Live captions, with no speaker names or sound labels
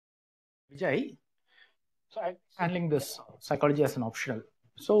Vijay. So I'm handling this psychology as an optional.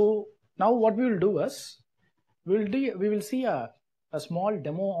 So now what we will do is we will see a small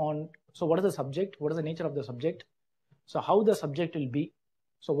demo on what is the subject, what is the nature of the subject, so how the subject will be,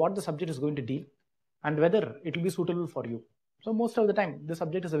 so what the subject is going to deal, and whether it will be suitable for you. So most of the time, the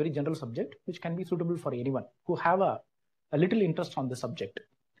subject is a very general subject which can be suitable for anyone who have a little interest on the subject.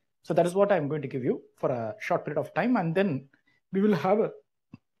 So that is what I'm going to give you for a short period of time, and then we will have a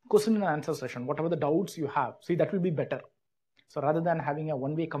question and answer session. Whatever the doubts you have, see, that will be better. So rather than having a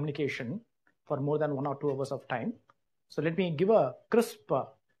one-way communication for more than 1 or 2 hours of time, so let me give a crisp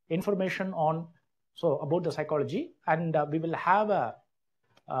information on about the psychology, and we will have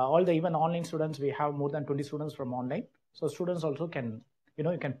all the even online students. We have more than 20 students from online, so students also can,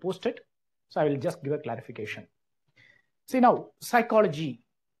 you can post it. So I will just give a clarification. See, now psychology.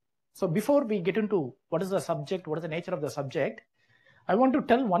 So before we get into what is the subject, what is the nature of the subject, I want to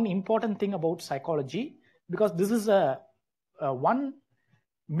tell one important thing about psychology, because this is one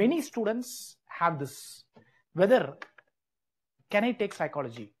many students have this, whether can I take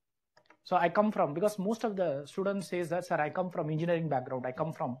psychology. So I come from, because most of the students says that, sir, I come from engineering background, I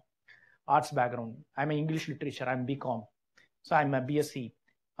come from arts background, I'm an English literature, I'm BCom, so I'm a BSc,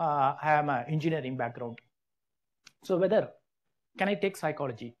 I am an engineering background. So whether can I take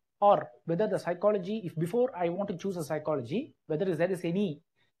psychology, or whether the psychology, if before I want to choose a psychology, whether there is any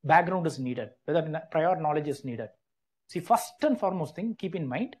background is needed, whether prior knowledge is needed. See, first and foremost thing, keep in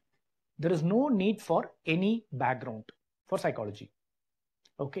mind, there is no need for any background for psychology.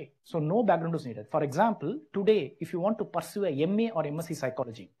 Okay, so no background is needed. For example, today, if you want to pursue a MA or MSc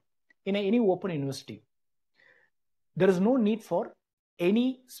psychology in any open university, there is no need for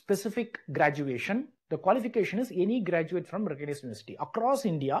any specific graduation. The qualification is any graduate from recognized university across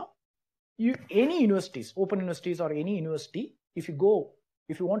India. Any universities, open universities or any university, if you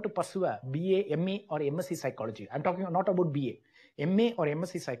want to pursue a BA, MA or MSc psychology, I'm talking not about BA, MA or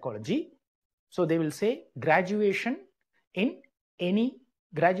MSc psychology. So they will say graduation in any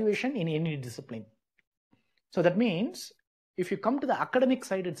discipline. So that means if you come to the academic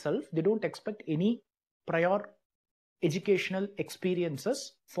side itself, they don't expect any prior educational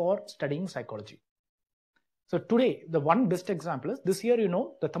experiences for studying psychology. So today, the one best example is this year,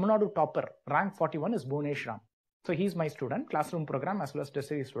 the Tamil Nadu topper, rank 41 is Bhunesh Ram. So he's my student, classroom program as well as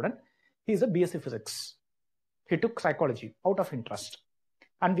tertiary student. He's a BSc physics. He took psychology out of interest.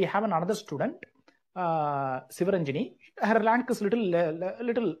 And we have another student, Sivaranjini. Her rank is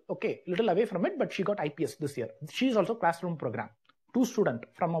little away from it, but she got IPS this year. She is also classroom program. 2 students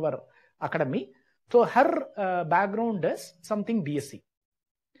from our academy. So her background is something BSc.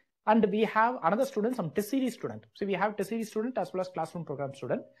 And we have another student, some test series student. So we have test series student as well as classroom program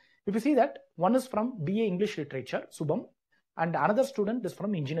student. If you see that, one is from BA English Literature, Subham, and another student is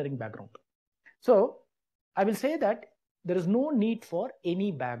from engineering background. So I will say that there is no need for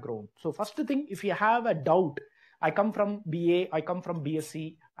any background. So first thing, if you have a doubt, I come from BA, I come from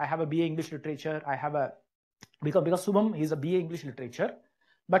BSc, I have a BA English Literature, I have a, because Subham is a BA English Literature,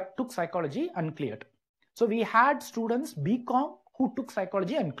 but took psychology and cleared. So we had students BCom who took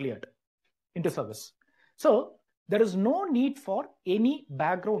psychology and cleared into service. So there is no need for any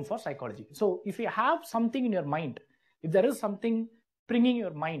background for psychology. So if you have something in your mind, if there is something pricking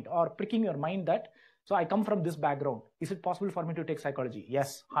your mind that, so I come from this background, is it possible for me to take psychology?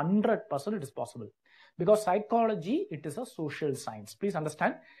 Yes, 100% it is possible. Because psychology, it is a social science. Please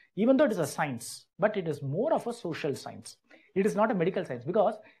understand, even though it is a science, but it is more of a social science. It is not a medical science,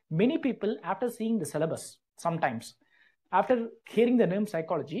 because many people, after seeing the syllabus, sometimes after hearing the name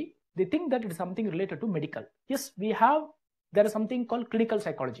psychology, they think that it is something related to medical. Yes, there is something called clinical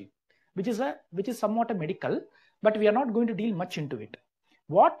psychology, which is somewhat a medical, but we are not going to deal much into it.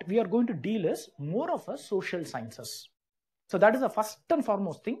 What we are going to deal is more of a social sciences. So that is the first and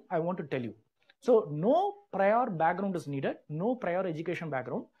foremost thing I want to tell you. So no prior background is needed, no prior education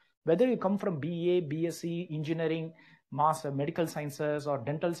background, whether you come from BA, BSc, engineering, medical sciences or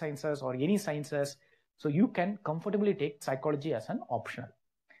dental sciences or any sciences. So you can comfortably take psychology as an optional.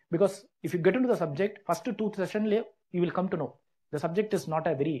 Because if you get into the subject, first 2 sessions, you will come to know the subject is not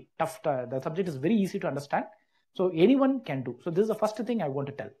a very tough, the subject is very easy to understand. So anyone can do. So this is the first thing I want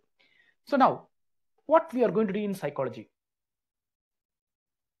to tell. So now, what we are going to do in psychology.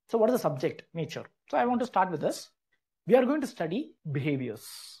 So what is the subject nature? So I want to start with this. We are going to study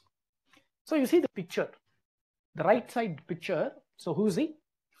behaviors. So you see the picture, the right side picture. So who is he?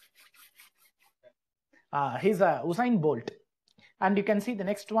 He's a Usain Bolt. And you can see the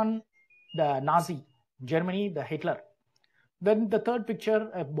next one, the Nazi, Germany, the Hitler. Then the third picture,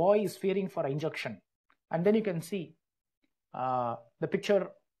 a boy is fearing for injection. And then you can see the picture,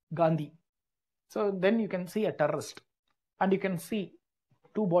 Gandhi. So then you can see a terrorist, and you can see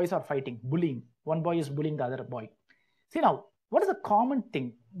two boys are fighting, bullying. One boy is bullying the other boy. See now, what is the common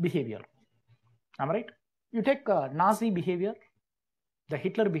thing? Behavior. Am I right? You take Nazi behavior, the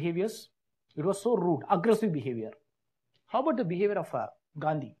Hitler behaviors. It was so rude, aggressive behavior. How about the behavior of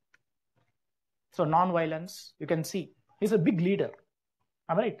Gandhi? So non-violence, you can see he's a big leader.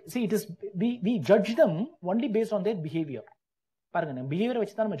 Am I right? See, it is we judge them only based on their behavior. Behavior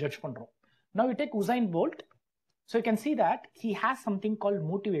which we judge. Now you take Usain Bolt. So you can see that he has something called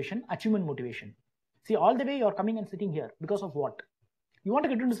motivation, achievement motivation. See, all the way you're coming and sitting here because of what? You want to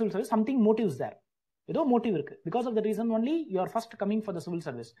get into civil service, something motives there. You know, motive. Because of the reason only you are first coming for the civil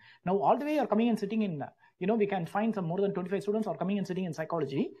service. Now all the way you're coming and sitting in, we can find some more than 25 students are coming and sitting in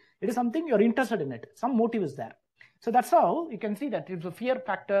psychology. It is something you're interested in it. Some motive is there. So that's how you can see that it's a fear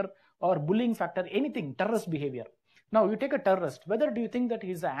factor or bullying factor, anything, terrorist behavior. Now you take a terrorist, whether do you think that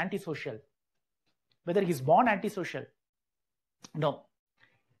he's antisocial? Whether he's born antisocial? No.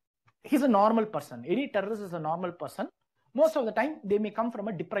 He's a normal person. Any terrorist is a normal person. Most of the time, they may come from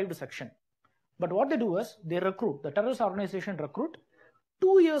a deprived section. But what they do is, they recruit, the terrorist organization recruit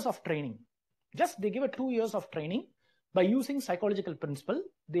 2 years of training. Just they give a 2 years of training by using psychological principle,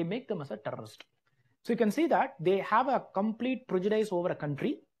 they make them as a terrorist. So you can see that they have a complete prejudice over a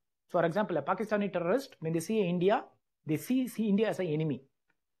country. So for example, a Pakistani terrorist, when they see India, they see India as an enemy.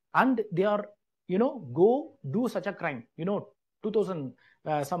 And they are, go do such a crime. 2000,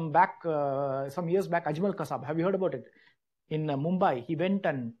 some years back, Ajmal Kasab, have you heard about it? In Mumbai, he went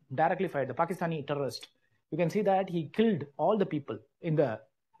and directly fired the Pakistani terrorist. You can see that he killed all the people in the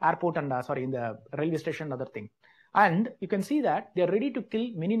airport and, in the railway station and other thing. And you can see that they are ready to kill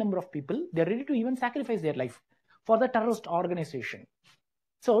many number of people. They are ready to even sacrifice their life for the terrorist organization.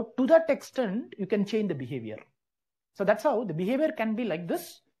 So to that extent, you can change the behavior. So that's how the behavior can be like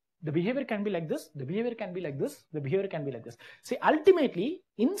this. The behavior can be like this. The behavior can be like this. The behavior can be like this. See, ultimately,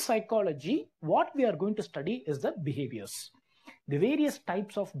 in psychology, what we are going to study is the behaviors, the various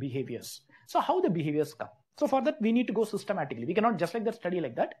types of behaviors. So how the behaviors come? So for that, we need to go systematically. We cannot just like that study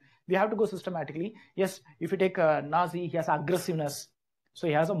like that. We have to go systematically. Yes, if you take a Nazi, he has aggressiveness. So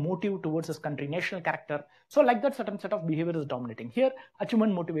he has a motive towards his country, national character. So like that, certain set of behavior is dominating. Here,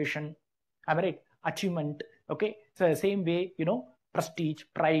 achievement motivation, am I right? Achievement, okay? So same way, prestige,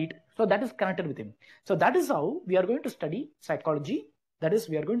 pride. So that is connected with him. So that is how we are going to study psychology. That is,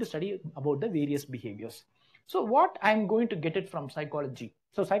 we are going to study about the various behaviors. So what I am going to get it from psychology.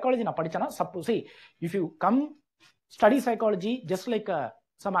 So psychology na padichana, suppose, say, if you come study psychology just like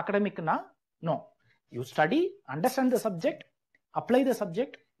some academic na, no. You study, understand the subject, apply the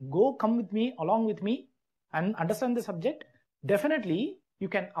subject, come with me, along with me, and understand the subject. Definitely, you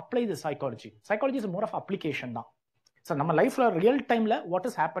can apply the psychology. Psychology is more of application now. So, in our life, real time, what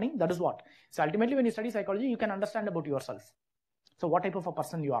is happening, that is what. So, ultimately, when you study psychology, you can understand about yourself. So, what type of a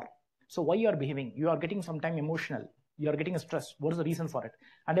person you are. So, why you are behaving. You are getting sometime emotional. You are getting stressed. What is the reason for it?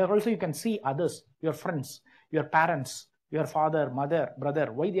 And also, you can see others, your friends, your parents, your father, mother,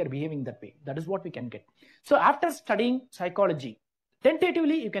 brother, why they are behaving that way. That is what we can get. So, after studying psychology,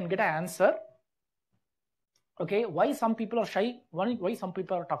 tentatively, you can get an answer. Okay, why some people are shy, why some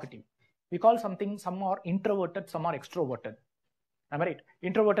people are talkative. We call something, some are introverted, some are extroverted. Am I right?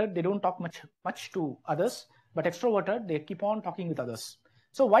 Introverted, they don't talk much to others, but extroverted, they keep on talking with others.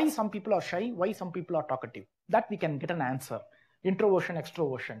 So why some people are shy, why some people are talkative? That we can get an answer. Introversion,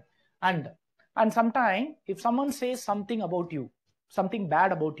 extroversion. And sometimes, if someone says something about you, something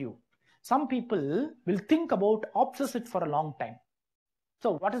bad about you, some people will think about opposite for a long time.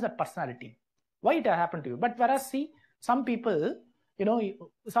 So what is that personality? Why it happened to you? But whereas, see, some people,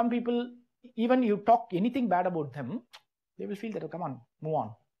 some people, even you talk anything bad about them, they will feel that, oh, come on, move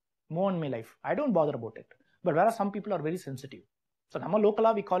on my life. I don't bother about it. But whereas some people are very sensitive. So Nama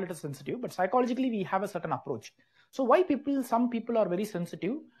Lokala, we call it as sensitive, but psychologically we have a certain approach. So why some people are very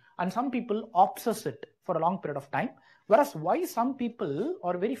sensitive and some people obsess it for a long period of time, whereas why some people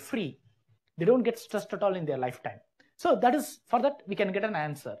are very free. They don't get stressed at all in their lifetime. So that is, for that we can get an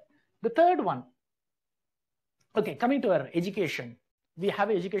answer. The third one, okay, coming to our education, we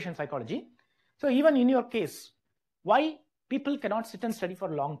have education psychology. So even in your case, why people cannot sit and study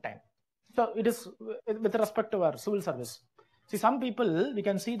for a long time? So it is with respect to our civil service. See, some people, we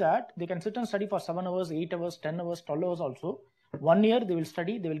can see that they can sit and study for 7 hours, 8 hours, 10 hours, 12 hours also. 1 year they will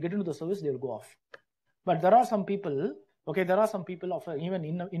study, they will get into the service, they will go off. But there are some people, okay, there are some people of even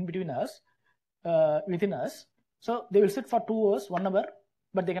in between us, within us. So they will sit for 2 hours, 1 hour,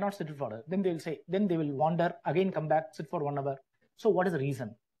 but they cannot sit for it. Then they will say, then they will wander, again come back, sit for 1 hour. So what is the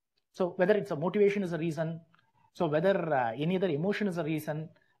reason? So whether it's a motivation is a reason, so whether any other emotion is a reason,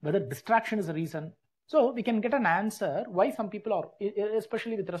 whether distraction is a reason. So we can get an answer why some people are,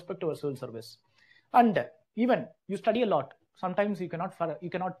 especially with respect to our civil service. And even you study a lot, sometimes you cannot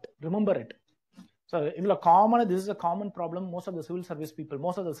remember it. So this is a common problem. Most of the civil service people,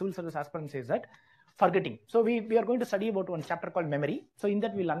 most of the civil service aspirants says that forgetting. So we are going to study about one chapter called memory. So in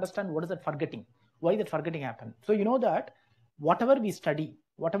that we'll understand what is that forgetting, why that forgetting happened. So you know that whatever we study,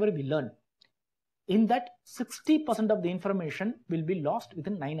 whatever we learn, in that 60% of the information will be lost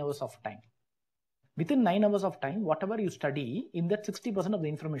within 9 hours of time. Within 9 hours of time, whatever you study, in that 60% of the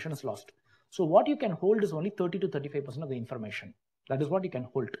information is lost. So what you can hold is only 30 to 35% of the information. That is what you can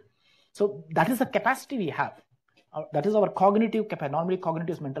hold. So that is the capacity we have. That is our cognitive capacity. Normally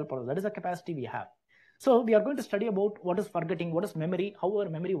cognitive is mental power. That is the capacity we have. So we are going to study about what is forgetting, what is memory, how our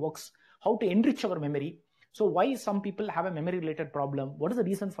memory works, how to enrich our memory. So why some people have a memory related problem? What is the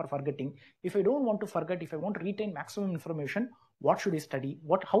reason for forgetting? If I don't want to forget, if I want to retain maximum information, what should I study?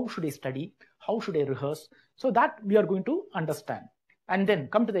 How should I study? How should I rehearse? So that we are going to understand. And then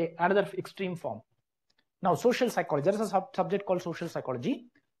come to the another extreme form. Now, social psychology. There is a subject called social psychology.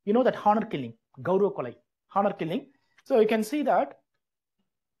 You know that honor killing, gaurav kolai, honor killing. So you can see that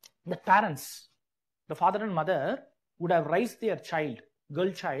the parents, the father and mother would have raised their child,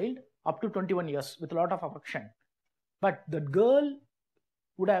 girl child, up to 21 years with a lot of affection. But the girl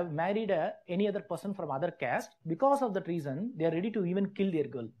would have married any other person from other caste. Because of that reason, they are ready to even kill their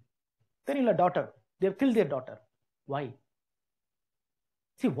girl. Then a daughter, they have killed their daughter. Why?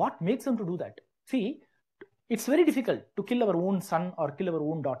 See, what makes them to do that? See, it's very difficult to kill our own son or kill our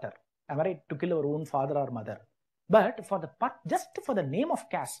own daughter. Am I right? To kill our own father or mother. But for just for the name of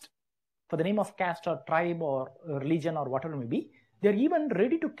caste, or tribe or religion or whatever it may be, they're even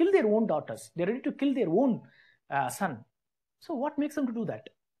ready to kill their own daughters. They're ready to kill their own son. So what makes them to do that?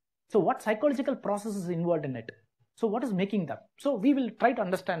 So what psychological process is involved in it? So what is making them? So we will try to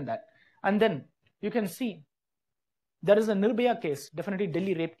understand that. And then you can see there is a Nirbhaya case, definitely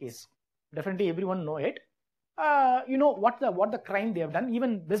Delhi rape case. Definitely everyone know it. You know what the crime they have done.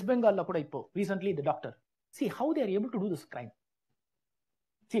 Even West Bengal recently the doctor. See how they are able to do this crime.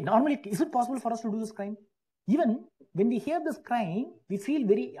 See, normally, is it possible for us to do this crime? Even when we hear this crime, we feel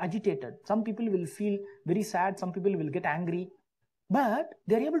very agitated. Some people will feel very sad. Some people will get angry. But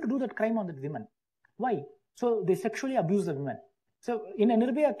they are able to do that crime on the women. Why? So they sexually abuse the women. So in a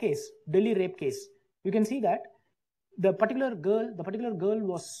Nirbhaya case, Delhi rape case, you can see that the particular girl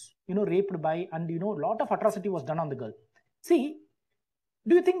was, raped by, and, a lot of atrocity was done on the girl. See,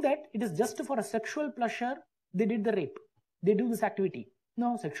 do you think that it is just for a sexual pleasure they did the rape? They do this activity?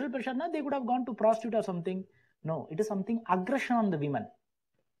 No, sexual pleasure, no, they could have gone to prostitute or something. No, it is something aggression on the women.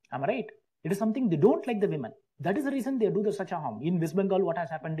 Am I right? It is something they don't like the women. That is the reason they do such a harm. In West Bengal, what has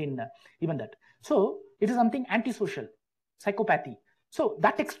happened in even that. So it is something antisocial, psychopathy. So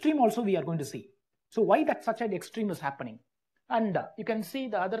that extreme also we are going to see. So why that such an extreme is happening? And you can see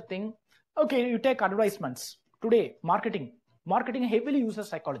the other thing. Okay, you take advertisements. Today, marketing heavily uses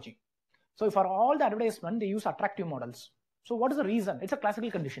psychology. So for all the advertisement, they use attractive models. So what is the reason? It's a classical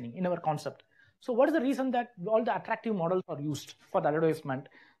conditioning in our concept. So what is the reason that all the attractive models are used for the advertisement?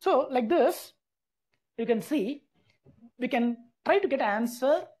 So like this, you can see, we can try to get an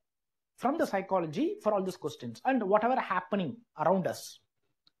answer from the psychology for all these questions. And whatever happening around us,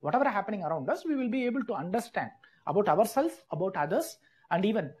 we will be able to understand about ourselves, about others, and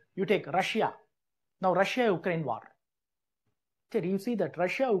even you take Russia. Now Russia-Ukraine war. You see that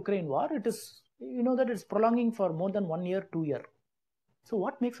Russia-Ukraine war, it is, that it's prolonging for more than 1 year, 2 years. So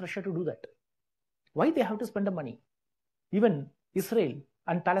what makes Russia to do that? Why they have to spend the money? Even Israel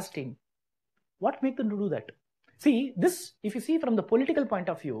and Palestine, what makes them to do that? See, this, if you see from the political point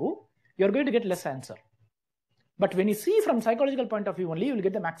of view, you're going to get less answer. But when you see from psychological point of view only, you will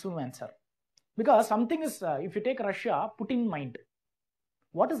get the maximum answer. Because something is, if you take Russia, Putin mind.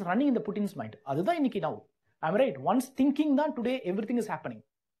 What is running in the Putin's mind? Other than now. I'm right. Once thinking that today everything is happening.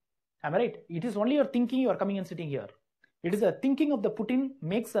 Am I right? It is only your thinking you are coming and sitting here. It is the thinking of the Putin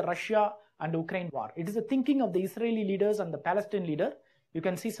makes the Russia and Ukraine war. It is the thinking of the Israeli leaders and the Palestinian leader. You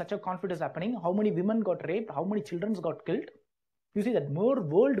can see such a conflict is happening. How many women got raped? How many children got killed? You see that more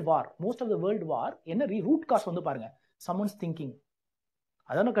world war, most of the world war, root cause vandu parunga. Someone's thinking.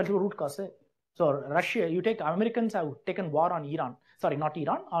 Adana root cause. So Russia, you take Americans have taken war on Iran. Sorry, not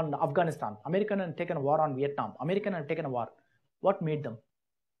Iran, on Afghanistan. American have taken a war on Vietnam. American have taken a war. What made them?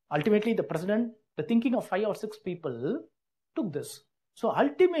 Ultimately, the president, the thinking of 5 or 6 people took this. So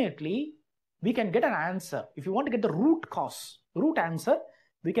ultimately, we can get an answer. If you want to get the root cause, root answer,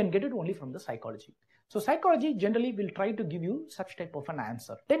 we can get it only from the psychology. So psychology generally will try to give you such type of an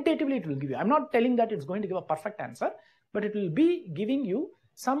answer. Tentatively, it will give you. I'm not telling that it's going to give a perfect answer, but it will be giving you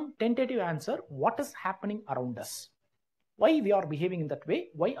some tentative answer, what is happening around us, why we are behaving in that way,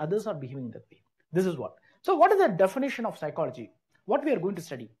 why others are behaving in that way. This is what. So what is the definition of psychology? What we are going to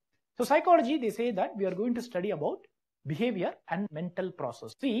study? So psychology, they say that we are going to study about behavior and mental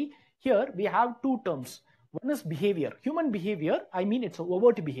process. See, here we have two terms. One is behavior. Human behavior, I mean it's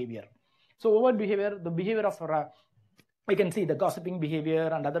overt behavior. So overt behavior, the behavior of, we can see the gossiping behavior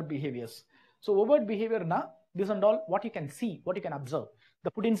and other behaviors. So overt behavior, this and all, what you can see, what you can observe.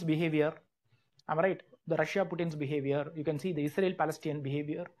 The Putin's behavior, am I right? The Russia-Putin's behavior, you can see the Israel-Palestinian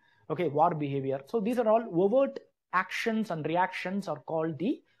behavior, okay, war behavior. So these are all overt actions and reactions are called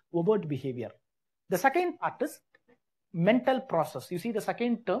the overt behavior. The second part is mental process. You see the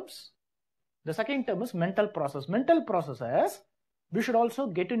second terms? The second term is mental process. Mental process is, we should also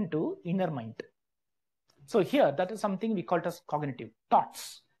get into inner mind. So here, that is something we call it as cognitive.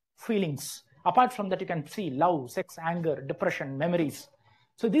 Thoughts, feelings. Apart from that, you can see love, sex, anger, depression, memories.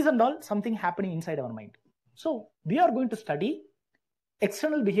 So these are all something happening inside our mind. So we are going to study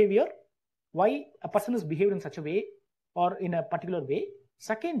external behavior, why a person is behaving in such a way or in a particular way.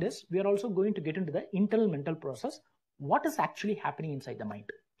 Second is, we are also going to get into the internal mental process, what is actually happening inside the mind.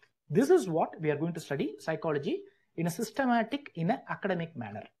 This is what we are going to study psychology in a systematic, in an academic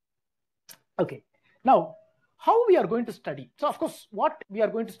manner. Okay. Now, how we are going to study? So, of course, what we are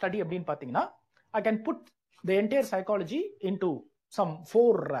going to study, I can put the entire psychology into some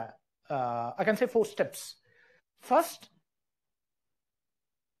four, I can say 4 steps. First,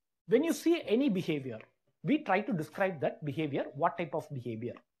 when you see any behavior, we try to describe that behavior, what type of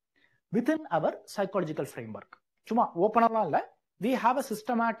behavior within our psychological framework. We have a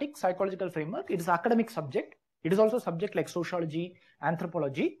systematic psychological framework. It is academic subject. It is also subject like sociology,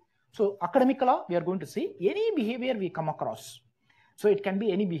 anthropology. So academically, we are going to see any behavior we come across. So it can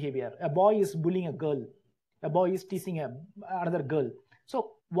be any behavior. A boy is bullying a girl. A boy is teasing another girl.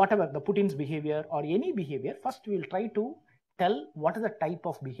 So whatever the Putin's behavior or any behavior, first we will try to tell what is the type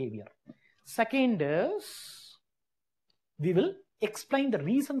of behavior. Second is, we will explain the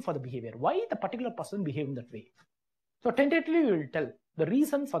reason for the behavior. Why the particular person behaving that way. So tentatively we will tell the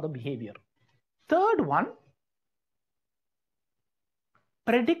reason for the behavior. Third one,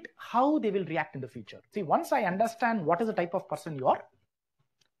 predict how they will react in the future. See, once I understand what is the type of person you are,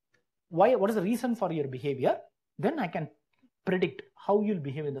 what is the reason for your behavior, then I can predict how you will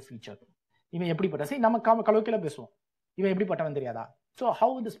behave in the future. So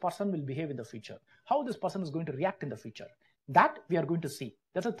how this person will behave in the future, how this person is going to react in the future, that we are going to see.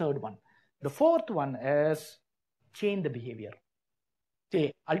 That's the third one. The fourth one is change the behavior.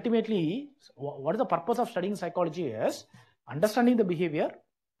 See, ultimately, what is the purpose of studying psychology is understanding the behavior,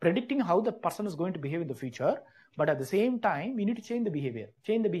 predicting how the person is going to behave in the future, but at the same time, we need to change the behavior.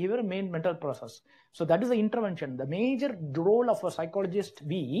 Change the behavior, main mental process. So that is the intervention. The major role of a psychologist,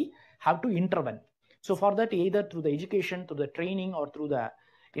 we have to intervene. So for that, either through the education, through the training, or through the,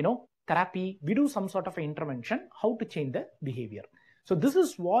 therapy, we do some sort of an intervention, how to change the behavior. So this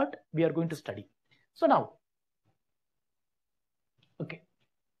is what we are going to study. So now, okay.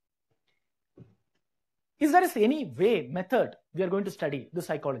 Is there any way, method we are going to study the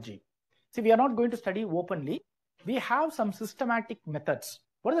psychology? See, we are not going to study openly. We have some systematic methods.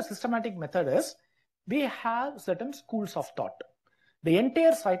 What is the systematic method is, we have certain schools of thought. The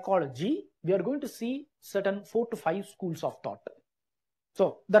entire psychology, we are going to see certain 4 to 5 schools of thought.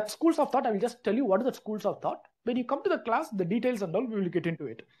 So that schools of thought, I will just tell you what are the schools of thought. When you come to the class, the details and all, we will get into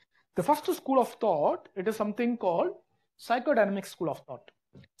it. The first school of thought, it is something called psychodynamic school of thought.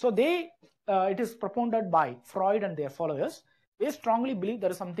 So it is propounded by Freud and their followers. They strongly believe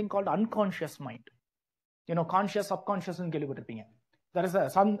there is something called unconscious mind. Conscious, subconscious, and there is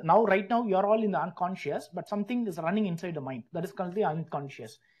right now you are all in the unconscious, but something is running inside the mind. That is currently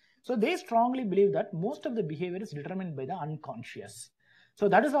unconscious. So they strongly believe that most of the behavior is determined by the unconscious. So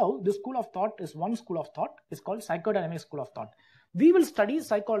that is how this school of thought is one school of thought. It's called psychodynamic school of thought. We will study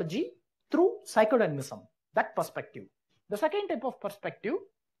psychology through psychodynamism, that perspective. The second type of perspective,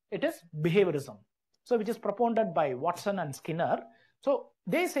 it is behaviorism. So which is propounded by Watson and Skinner. So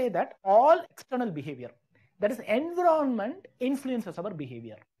they say that all external behavior, that is environment, influences our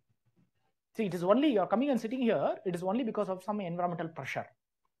behavior. See, it is only you are coming and sitting here, it is only because of some environmental pressure.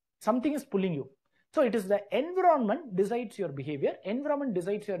 Something is pulling you. So it is the environment decides your behavior, environment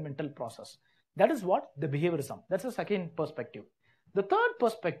decides your mental process. That is what the behaviorism. That's the second perspective. The third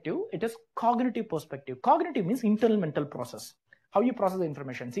perspective, it is cognitive perspective. Cognitive means internal mental process. How you process the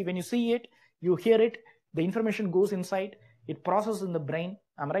information. See, when you see it, you hear it, the information goes inside, it processes in the brain.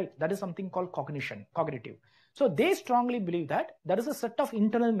 Am I right? That is something called cognition, cognitive. So they strongly believe that there is a set of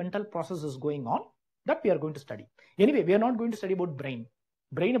internal mental processes going on that we are going to study. Anyway, we are not going to study about brain.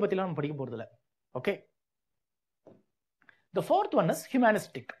 brain பத்திலாம் நம்ம படிக்க போறதில்ல. Okay. The fourth one is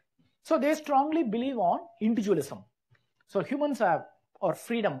humanistic. So they strongly believe on individualism. So humans have or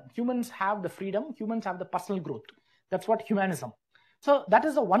freedom. Humans have the freedom. Humans have the personal growth. That's what humanism. So that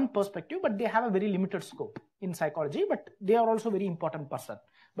is the one perspective, but they have a very limited scope in psychology, but they are also very important person.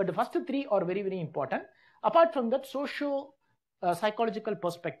 But the first three are very, very important. Apart from that, socio-psychological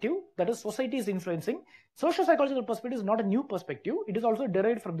perspective, that is society is influencing. Socio-psychological perspective is not a new perspective. It is also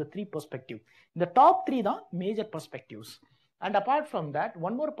derived from the three perspective. The top three are major perspectives. And apart from that,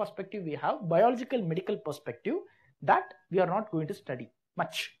 one more perspective we have, biological medical perspective, that we are not going to study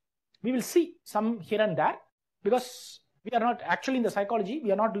much. We will see some here and there, because we are not actually in the psychology,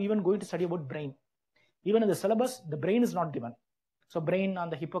 we are not even going to study about brain. Even in the syllabus, the brain is not given. So brain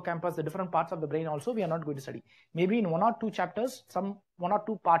and the hippocampus, the different parts of the brain also we are not going to study. Maybe in one or two chapters, one or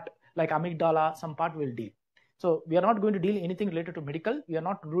two part like amygdala, some part will deal. So we are not going to deal anything related to medical. We are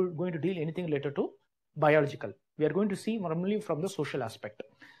not going to deal anything related to biological. We are going to see only from the social aspect.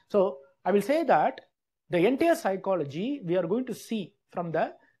 So I will say that the entire psychology we are going to see from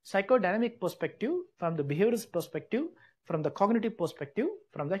the psychodynamic perspective, from the behaviorist perspective, from the cognitive perspective,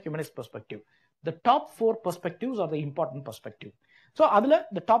 from the humanist perspective. The top four perspectives are the important perspective. So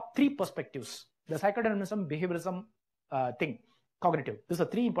the top three perspectives, the psychodynamism, behaviorism thing, cognitive, these are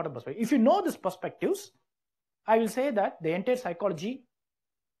three important perspectives. If you know these perspectives, I will say that the entire psychology,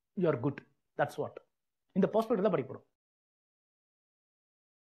 you are good. That's what. In the perspective da padipodum.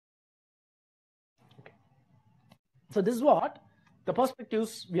 Okay. So this is what the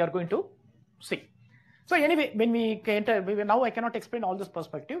perspectives we are going to see. So anyway, when we enter, now I cannot explain all this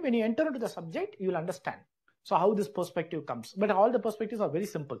perspective. When you enter into the subject, you will understand. So how this perspective comes. But all the perspectives are very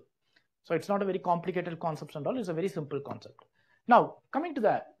simple. So it's not a very complicated concept and all. It's a very simple concept. Now, coming to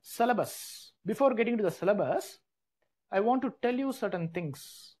the syllabus. Before getting to the syllabus, I want to tell you certain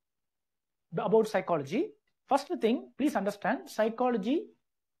things about psychology. First thing, please understand, psychology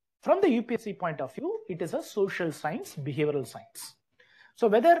from the UPSC point of view, it is a social science, behavioral science. So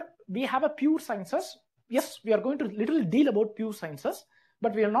whether we have a pure sciences, yes, we are going to little deal about pure sciences,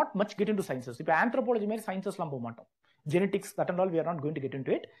 but we will not much get into sciences. If anthropology mere sciences lam pomatom, genetics, that and all, we are not going to get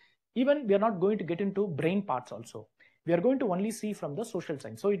into it. Even we are not going to get into brain parts also. We are going to only see from the social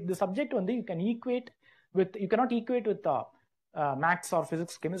science. So the subject only you can equate with, you cannot equate with maths or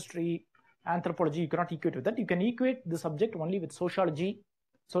physics, chemistry, anthropology, you cannot equate with that. You can equate the subject only with sociology.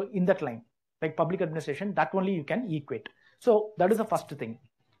 So in that line, like public administration, that only you can equate. So that is the first thing.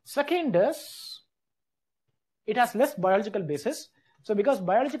 Second is, it has less biological basis. So because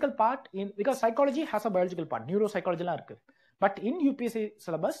biological part, because psychology has a biological part, neuropsychology la irukku. But in UPSC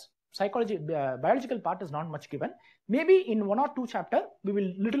syllabus, psychology, biological part is not much given. Maybe in one or two chapter, we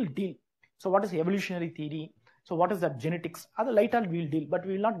will little deal. So what is evolutionary theory? So what is that genetics? Other later we will deal, but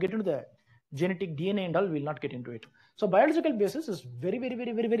we will not get into the genetic DNA and all, we will not get into it. So biological basis is very, very,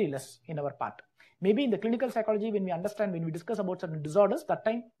 very, very, very less in our part. Maybe in the clinical psychology, when we understand, when we discuss about certain disorders, that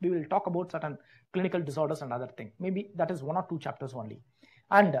time we will talk about certain clinical disorders and other things. Maybe that is one or two chapters only.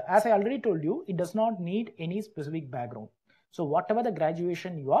 And as I already told you, it does not need any specific background. So whatever the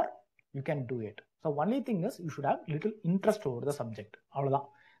graduation you are, you can do it. So only thing is you should have little interest over the subject.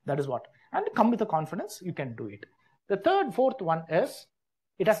 That is what. And come with the confidence, you can do it. The third, fourth one is,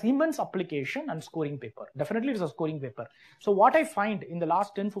 it has immense application and scoring paper. Definitely it is a scoring paper. So what I find in the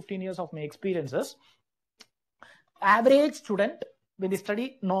last 10-15 years of my experiences, average student, when they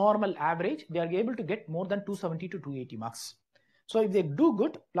study normal average, they are able to get more than 270 to 280 marks. So if they do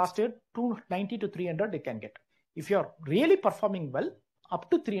good, last year 290 to 300 they can get. If you are really performing well,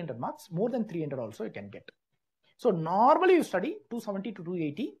 up to 300 marks, more than 300 also you can get. So normally you study 270 to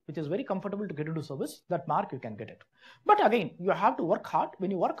 280, which is very comfortable to get into service. That mark you can get it. But again, you have to work hard.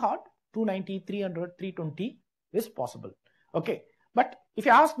 When you work hard, 290, 300, 320 is possible. Okay. But if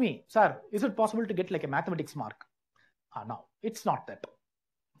you ask me, sir, is it possible to get like a mathematics mark? No, it's not that.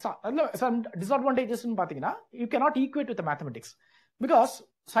 So some disadvantages in pathina, you cannot equate with the mathematics. Because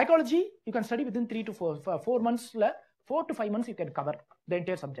psychology, you can study within 3 to 4 months, 4 to 5 months you can cover the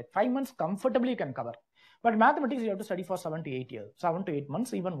entire subject. 5 months comfortably you can cover. But mathematics, you have to study for 7 to 8 years, 7 to 8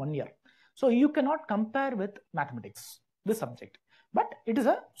 months, even 1 year. So you cannot compare with mathematics, this subject. But it is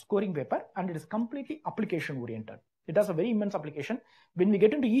a scoring paper and it is completely application oriented. It has a very immense application. When we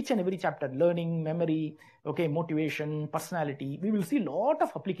get into each and every chapter, learning, memory, okay, motivation, personality, we will see a lot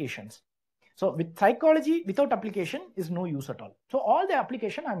of applications. So with psychology, without application is no use at all. So all the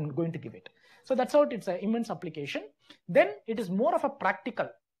application I'm going to give it. So that's how it's an immense application. Then it is more of a practical.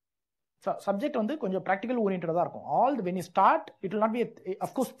 So subject வந்து கொஞ்சம் practical oriented தான் இருக்கும். All when you start, it will not be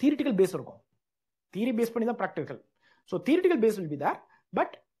of course theoretical base இருக்கும். Theory base பண்ணி தான் practical. So theoretical base will be there,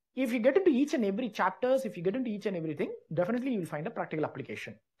 But if you get into each and every chapters, if you get into each and everything, definitely you will find a practical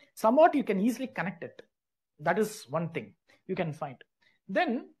application. Somewhat you can easily connect it. That is one thing you can find.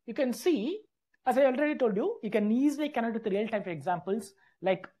 Then you can see, as I already told you, you can easily connect with real-time examples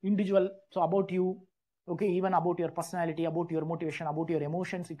like individual, so about you, okay, even about your personality, about your motivation, about your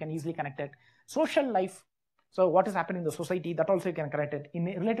emotions, you can easily connect it. Social life, so what is happening in the society, that also you can connect it. In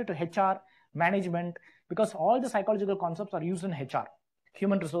related to HR, management, because all the psychological concepts are used in HR.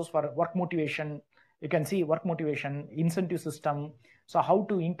 Human resource for work motivation, you can see work motivation, incentive system, so how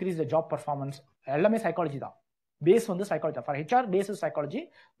to increase the job performance, எல்லாமே psychology தான். Based on the psychology. For HR, based on psychology.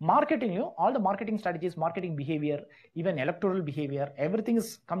 Marketing, all the marketing strategies, marketing behavior, even electoral behavior, everything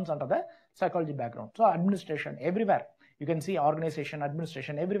comes under the psychology background. So administration, everywhere. You can see organization,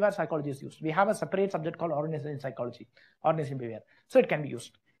 administration, everywhere psychology is used. We have a separate subject called organization psychology, organization behavior. So it can be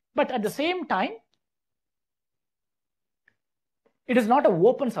used. But at the same time, it is not an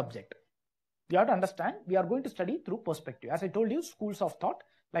open subject. You have to understand, we are going to study through perspective. As I told you, schools of thought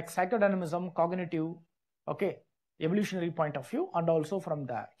like psychodynamism, cognitive, okay, evolutionary point of view, and also from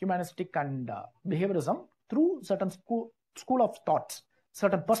the humanistic and behaviorism through certain school of thoughts,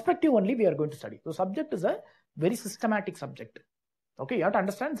 certain perspective only we are going to study. So subject is a very systematic subject. Okay, you have to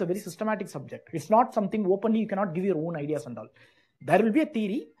understand it's a very systematic subject. It's not something openly, you cannot give your own ideas and all. There will be a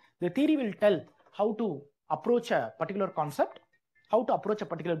theory. The theory will tell how to approach a particular concept, how to approach a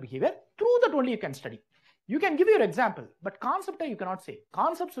particular behavior. Through that only you can study. You can give your example, but concept you cannot say.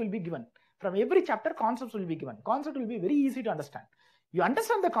 Concepts will be given. From every chapter, concepts will be given. Concept will be very easy to understand. You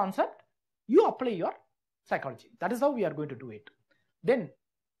understand the concept, you apply your psychology. That is how we are going to do it. Then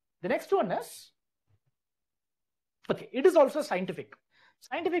the next one is, okay, it is also scientific.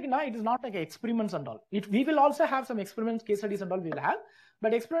 Scientific now, it is not like experiments and all. We will also have some experiments, case studies and all we will have.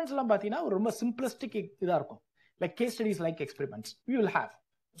 But experiments are simplistic, like case studies like experiments we will have.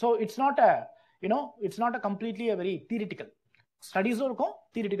 So it's not a, it's not a completely a very theoretical. Studies or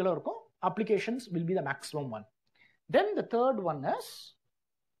theoretical applications will be the maximum one. Then the third one is,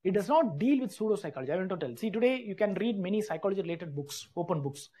 it does not deal with pseudo-psychology. I want to tell. See, today you can read many psychology-related books, open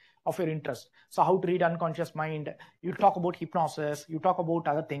books of your interest. So how to read unconscious mind. You talk about hypnosis. You talk about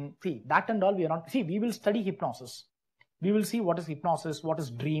other things. See, that and all we are not. See, we will study hypnosis. We will see what is hypnosis, what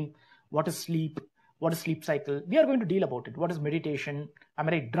is dream, what is sleep cycle. We are going to deal about it. What is meditation,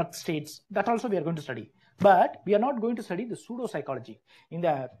 drug states. That also we are going to study. But we are not going to study the pseudo-psychology. In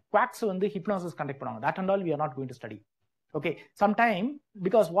the quacks when the hypnosis conduct, that and all we are not going to study. Okay, sometime,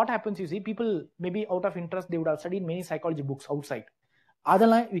 because what happens, you see, people maybe out of interest, they would have studied many psychology books outside.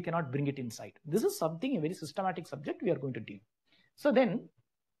 Otherwise, we cannot bring it inside. This is something, a very systematic subject we are going to deal. So then,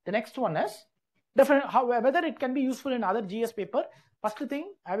 the next one is, whether it can be useful in other GS paper. First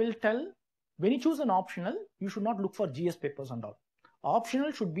thing, I will tell, when you choose an optional, you should not look for GS papers and all.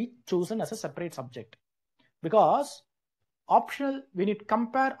 Optional should be chosen as a separate subject. Because optional, when you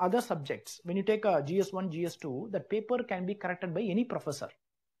compare other subjects, when you take a GS1, GS2, that paper can be corrected by any professor.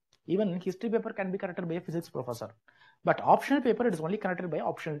 Even history paper can be corrected by a physics professor. But optional paper, it is only corrected by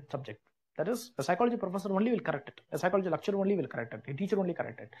optional subject. That is, a psychology professor only will correct it. A psychology lecturer only will correct it. A teacher only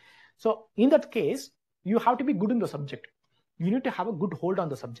correct it. So in that case, you have to be good in the subject. You need to have a good hold on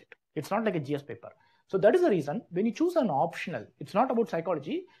the subject. It's not like a GS paper. So that is the reason when you choose an optional, it's not about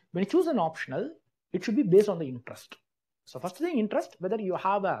psychology. When you choose an optional, it should be based on the interest. So first thing, interest, whether you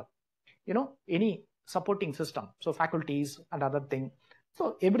have a, any supporting system. So faculties and other thing.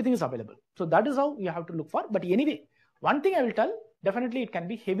 So everything is available. So that is how you have to look for. But anyway, one thing I will tell, definitely it can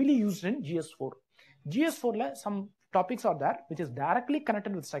be heavily used in GS4. GS4, some topics are there, which is directly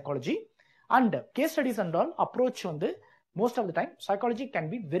connected with psychology, and case studies and all approach on the, most of the time, psychology can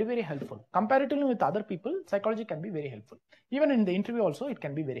be very, very helpful. Comparatively with other people, psychology can be very helpful. Even in the interview also, it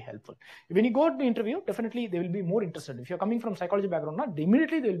can be very helpful. When you go to the interview, definitely they will be more interested. If you're coming from psychology background,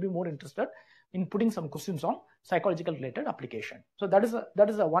 immediately they will be more interested in putting some questions on psychological related application. So that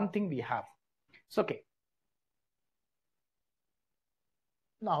is a one thing we have. So, okay.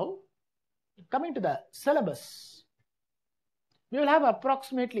 Now, coming to the syllabus, we will have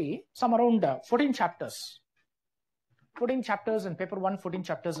approximately some around 14 chapters. 14 chapters in paper 1, 14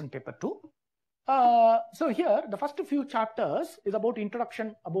 chapters in paper 2. So here, the first few chapters is about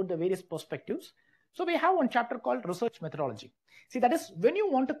introduction, about the various perspectives. So we have one chapter called research methodology. See, that is when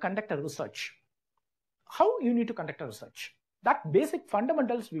you want to conduct a research, how you need to conduct a research. That basic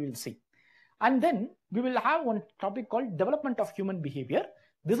fundamentals we will see. And then we will have one topic called development of human behavior.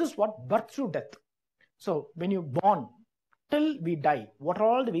 This is what birth to death. So when you born till we die, what are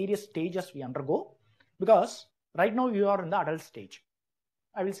all the various stages we undergo? Because right now you are in the adult stage.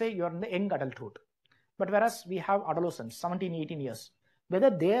 I will say you are in the young adulthood. But whereas we have adolescents, 17, 18 years. whether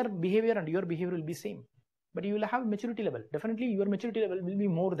their behavior and your behavior will be same, but you will have maturity level. Definitely your maturity level will be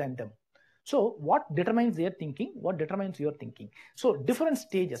more than them. So what determines their thinking? What determines your thinking? So different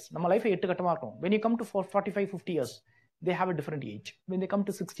stages. When you come to 45, 50 years, they have a different age. When they come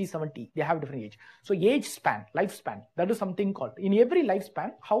to 60, 70, they have a different age. So age span, lifespan, that is something called, in every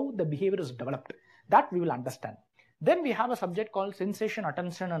lifespan, how the behavior is developed. That we will understand. Then we have a subject called sensation,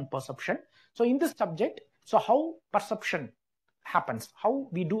 attention, and perception. So in this subject, so how perception happens, how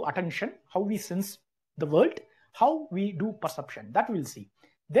we do attention, how we sense the world, how we do perception, that we will see.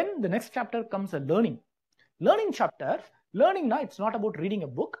 Then the next chapter comes a learning. Learning chapter, learning now, it's not about reading a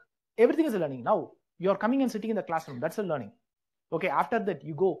book. Everything is a learning. Now, you're coming and sitting in the classroom, that's a learning. Okay, after that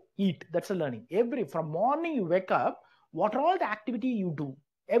you go eat, that's a learning. From morning you wake up, what are all the activity you do?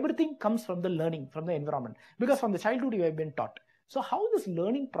 Everything comes from the learning, from the environment. Because from the childhood you have been taught. So how this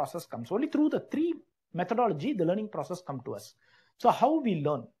learning process comes? Only through the three methodology, the learning process come to us. So how we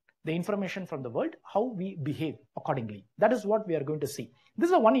learn the information from the world, how we behave accordingly. That is what we are going to see. This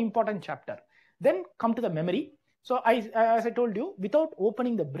is a one important chapter. Then come to the memory. So as I told you, without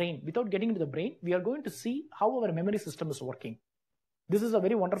opening the brain, without getting into the brain, we are going to see how our memory system is working. This is a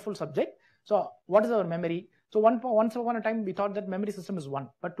very wonderful subject. So what is our memory? So once upon a time, we thought that memory system is one.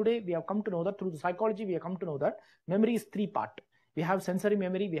 But today we have come to know that through the psychology, we have come to know that memory is three part. We have sensory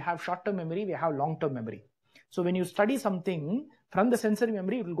memory, we have short-term memory, we have long-term memory. So when you study something from the sensory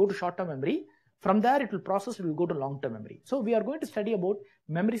memory, it will go to short-term memory. From there, it will process, it will go to long-term memory. So we are going to study about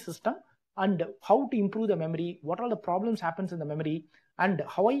memory system and how to improve the memory, what all the problems happens in the memory, and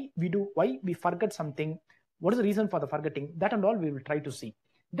why we forget something, what is the reason for the forgetting, that and all we will try to see.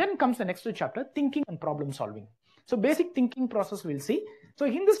 Then comes the next chapter, thinking and problem solving. So basic thinking process we'll see. So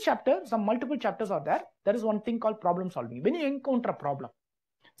in this chapter, some multiple chapters are there. There is one thing called problem solving. When you encounter a problem,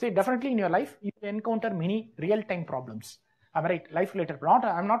 say definitely in your life, you encounter many real-time problems. I'm right, life-related.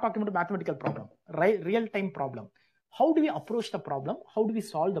 I'm not talking about a mathematical problem, right? Real-time problem. How do we approach the problem? How do we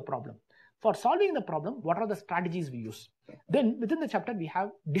solve the problem? For solving the problem, what are the strategies we use? Then within the chapter, we have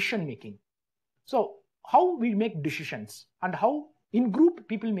decision making. So how we make decisions and how in group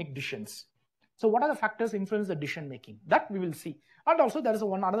people make decisions. So what are the factors influence the decision making? That we will see. And also there is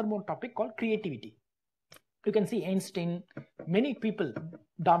another more topic called creativity. You can see Einstein, many people,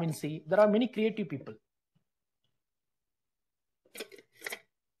 Da Vinci, there are many creative people.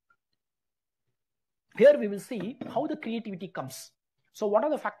 Here we will see how the creativity comes. So what are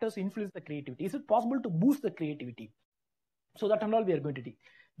the factors influence the creativity? Is it possible to boost the creativity? So that and all we are going to do.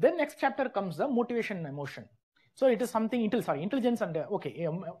 Then next chapter comes the motivation and emotion. So it is something, intelligence and,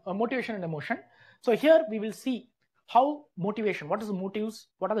 motivation and emotion. So here we will see how motivation, what is the motives,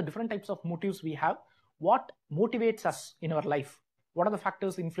 what are the different types of motives we have, what motivates us in our life, what are the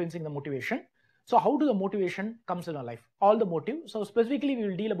factors influencing the motivation. So how do the motivation comes in our life? All the motive. So specifically we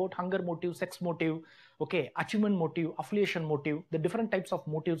will deal about hunger motive, sex motive, achievement motive, affiliation motive, the different types of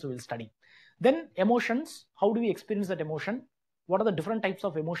motives we will study. Then emotions, how do we experience that emotion? What are the different types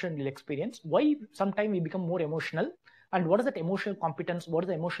of emotion we'll experience? Why sometimes we become more emotional? And what is that emotional competence? What is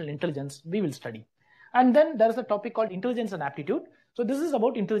the emotional intelligence? We will study. And then there is a topic called intelligence and aptitude. So this is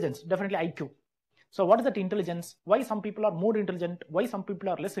about intelligence, definitely IQ. So what is that intelligence? Why some people are more intelligent? Why some people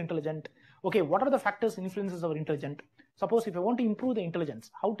are less intelligent? What are the factors influences our intelligence? Suppose if I want to improve the intelligence,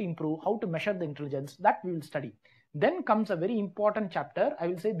 how to improve, how to measure the intelligence, that we will study. Then comes a very important chapter. I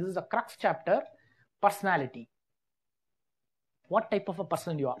will say this is a crux chapter, personality. What type of a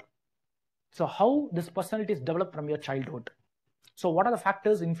person you are? So how this personality is developed from your childhood. So what are the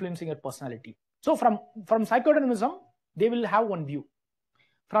factors influencing your personality? So from psychodynamism, they will have one view.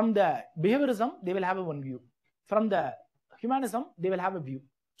 From the behaviorism, they will have a one view. From the humanism, they will have a view.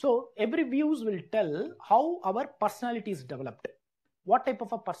 So every views will tell how our personality is developed. What type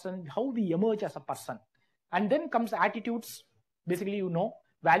of a person, how we emerge as a person. And then comes attitudes, basically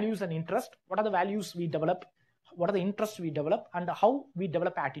values and interest. What are the values we develop? What are the interests we develop? And how we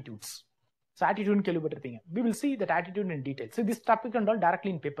develop attitudes. So attitude, we will see that attitude in detail. So this topic and all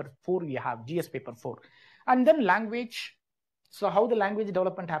directly in paper 4 we have, GS paper 4. And then language. So how the language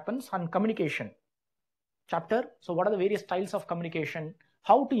development happens, and communication chapter. So what are the various styles of communication,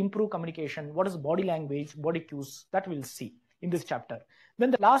 how to improve communication, what is body language, body cues, that we'll see in this chapter.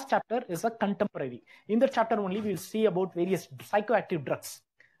 Then the last chapter is a contemporary. In the chapter only we will see about various psychoactive drugs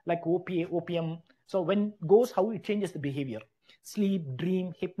like OPA, opium. So when it goes, how it changes the behavior. Sleep,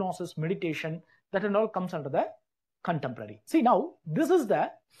 dream, hypnosis, meditation, that and all comes under the contemporary. See now, this is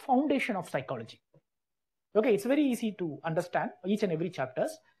the foundation of psychology. It's very easy to understand each and every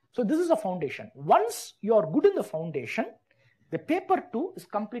chapters. So this is a foundation. Once you are good in the foundation, the paper 2 is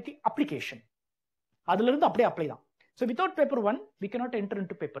completely application. So So without paper 1, we cannot enter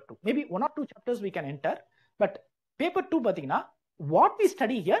into paper 2. Maybe 1 or 2 chapters we can enter, but paper 2, what we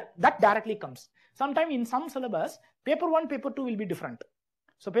study here, that directly comes. Sometime in some syllabus, paper 1, paper 2 will be different.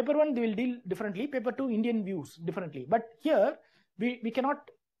 So paper 1, they will deal differently, paper 2, Indian views differently. But here, we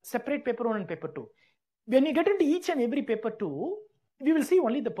cannot separate paper 1 and paper 2. When you get into each and every paper 2, we will see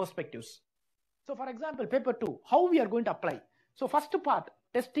only the perspectives. So for example, paper 2, how we are going to apply. So first part,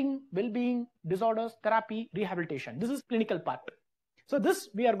 testing, well-being, disorders, therapy, rehabilitation. This is clinical part. So this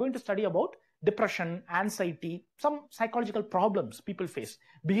we are going to study about depression, anxiety, some psychological problems people face,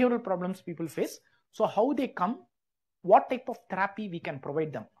 behavioral problems people face. So how they come, what type of therapy we can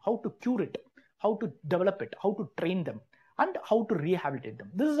provide them, how to cure it, how to develop it, how to train them, and how to rehabilitate them.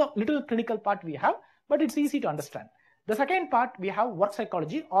 This is a little clinical part we have, but it's easy to understand. The second part, we have work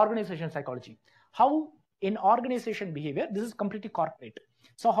psychology, organization psychology. How in organization behavior, this is completely corporate.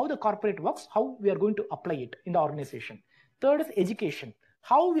 So how the corporate works, how we are going to apply it in the organization. Third is education,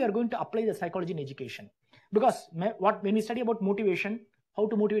 how we are going to apply the psychology in education. Because when we study about motivation, how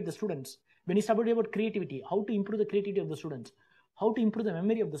to motivate the students. When we study about creativity, how to improve the creativity of the students, how to improve the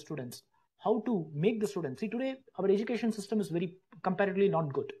memory of the students, how to make the students. See, today our education system is very comparatively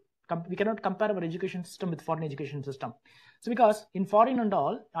not good. We cannot compare our education system with foreign education system. So because in foreign and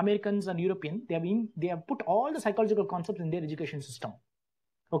all, Americans and European, they have put all the psychological concepts in their education system.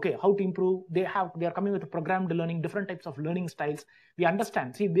 Okay, how to improve, they are coming with a programmed learning, different types of learning styles. We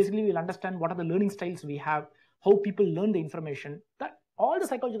understand, see, basically we'll understand what are the learning styles we have, how people learn the information, that all the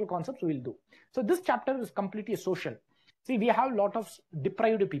psychological concepts we will do. So this chapter is completely social. See, we have a lot of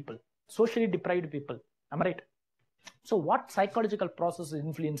deprived people, socially deprived people, am I right? So what psychological process is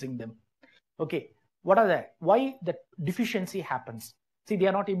influencing them? Okay, what are they? Why the deficiency happens? See, they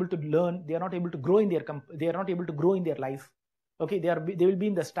are not able to learn, they are not able to grow in their life. Okay, they will be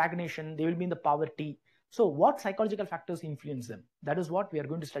in the stagnation, they will be in the poverty. So what psychological factors influence them? That is what we are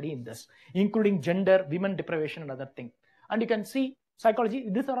going to study in this, including gender, women deprivation, and other thing. And you can see psychology,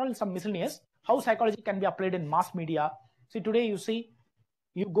 these are all some miscellaneous, how psychology can be applied in mass media. See, today you see,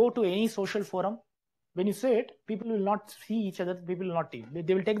 you go to any social forum, when you say it, people will not see each other, people will not see.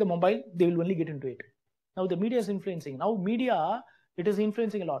 They will take the mobile, they will only get into it. Now the media is influencing. Now media, it is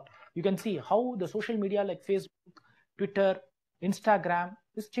influencing a lot. You can see how the social media like Facebook, Twitter, Instagram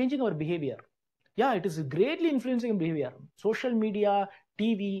is changing our behavior. Yeah, it is greatly influencing behavior. Social media,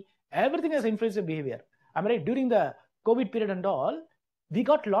 TV, everything has influenced the behavior. I mean, during the COVID period and all, we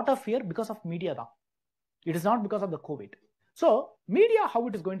got a lot of fear because of media now. It is not because of the COVID. So media, how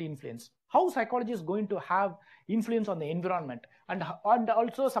it is going to influence, how psychology is going to have influence on the environment, and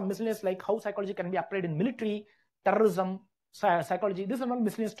also some miscellaneous like how psychology can be applied in military, terrorism, psychology. These are not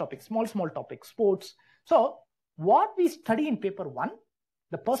miscellaneous topics, small topics, sports. So what we study in paper 1,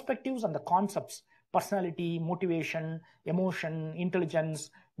 the perspectives and the concepts, personality, motivation, emotion,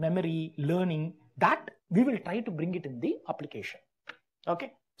 intelligence, memory, learning, that we will try to bring it in the application.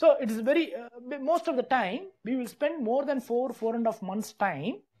 Okay. So it is very, most of the time, we will spend more than 4.5 months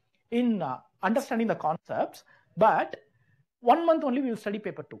time in understanding the concepts, but 1 month only we will study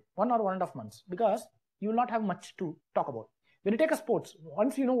paper 2, 1 or 1.5 months, because you will not have much to talk about. When you take a sports,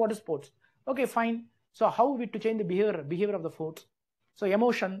 once you know what is sports, okay, fine. So how we to change the behavior of the sports? So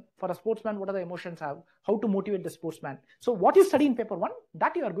emotion, for a sportsman, what are the emotions have? How to motivate the sportsman? So what you study in paper 1,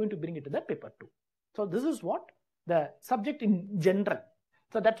 that you are going to bring it to the paper 2. So this is what the subject in general.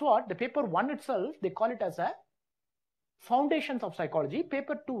 So that's what the paper 1 itself, they call it as a foundations of psychology.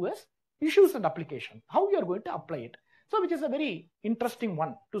 Paper 2 is issues and application, how you are going to apply it. So which is a very interesting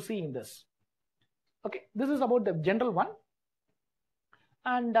one to see in this. Okay, this is about the general one.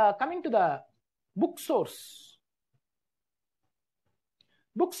 And coming to the book source.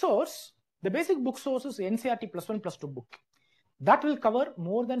 Book source, the basic book source is NCERT +1 +2 book. That will cover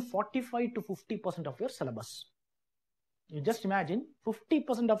more than 45 to 50% of your syllabus. You just imagine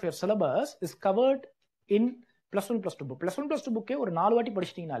 50% of your syllabus is covered in +1 +2 book. +1 +2 book ஒரு 4 வாட்டி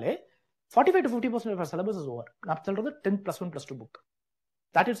படிச்சிட்டீங்கனாலே 45 to 50% of your syllabus is over. நான் சொல்றது 10 +1 +2 book.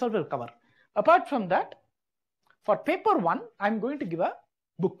 That itself will cover. Apart from that, for paper 1, I'm going to give a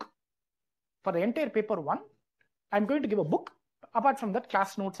book. For the entire paper 1, I'm going to give a book. Apart from that,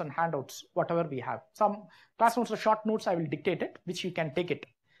 class notes and handouts, whatever we have. Some class notes or short notes, I will dictate it, which you can take it.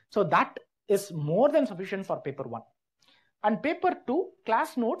 So that is more than sufficient for paper 1. And paper 2,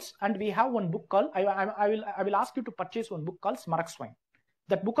 class notes, and we have one book called, I will ask you to purchase one book called Smarak Swine.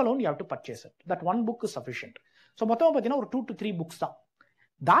 That book alone, you have to purchase it. That one book is sufficient. So, 2 to 3 books.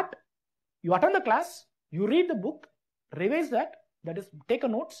 That, you attend the class, you read the book, revise that is, take a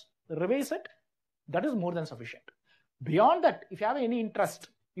notes, revise it, that is more than sufficient. Beyond that, if you have any interest,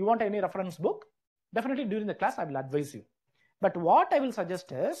 you want any reference book, definitely during the class I will advise you. But what I will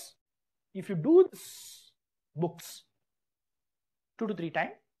suggest is, if you do this books 2 to 3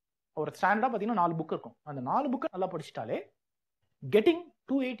 times, ஒரு ஸ்டாண்டர்டா பார்த்தீங்கன்னா 4 book இருக்கும், அந்த 4 புக்கை நல்லா படிச்சிட்டாலே getting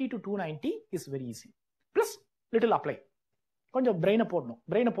 280 to 290 is very easy. Plus little apply, கொஞ்சம் brain போடணும்,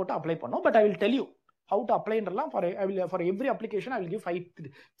 brain போட்டு apply பண்ணணும். But I will tell you how to apply என்றலாம். For every application I will give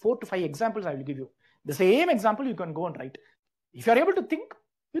 4 to 5 examples. I will give you the same example. You can go and write. If you are able to think,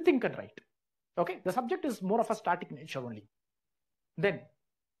 you think and write. Okay, the subject is more of a static nature only. Then,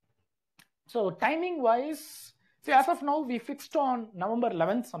 so timing wise, see, as of now we fixed on November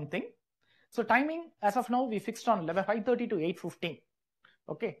 11th something. So timing as of now we fixed on 5:30 to 8:15.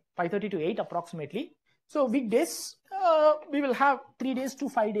 Okay, 5:30 to 8 approximately. So weekdays we will have 3 days to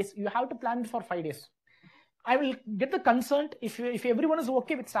 5 days. You have to plan for 5 days. I will get the consent if everyone is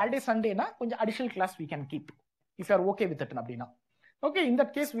okay with Saturday Sunday na konja additional class we can keep, if you are okay with it abdina. Okay, in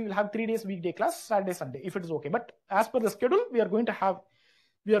that case we will have 3 days weekday class, Saturday Sunday, if it is okay. But as per the schedule we are going to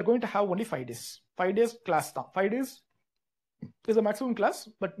have only 5 days. 5 days class tha. 5 days is a maximum class,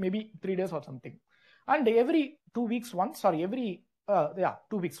 but maybe 3 days or something. And every 2 weeks once, every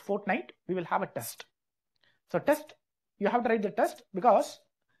 2 weeks, fortnight, we will have a test. So test, you have to write the test, because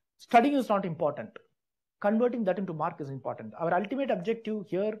studying is not important. Converting that into mark is important. Our ultimate objective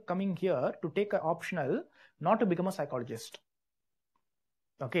here, coming here to take an optional, not to become a psychologist.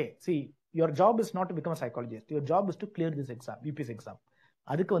 Okay, see, your job is not to become a psychologist. Your job is to clear this exam, UPSC exam.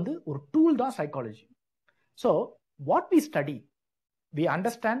 அதுக்கு வந்து ஒரு tool தான் psychology. So what we study, we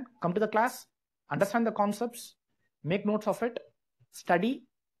understand, come to the class, understand the concepts, make notes of it, study,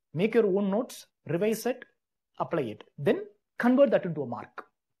 make your own notes, revise it, apply it, then convert that into a mark.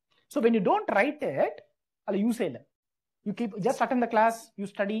 So when you don't write it, you say it. You keep just attend the class, you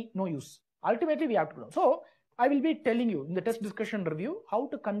study, no use. Ultimately we have to do. So I will be telling you in the test discussion review how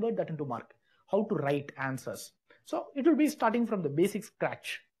to convert that into mark, how to write answers. So it will be starting from the basic scratch.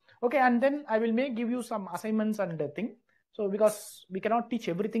 Okay, and then I will give you some assignments and thing. So because we cannot teach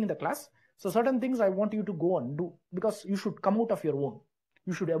everything in the class, so certain things I want you to go and do, because you should come out of your own,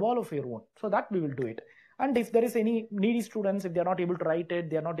 you should evolve of your own. So that we will do it. And if there is any needy students, if they are not able to write it,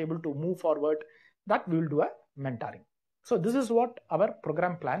 they are not able to move forward, that we will do a mentoring. So this is what our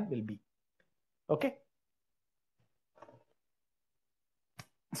program plan will be. Okay,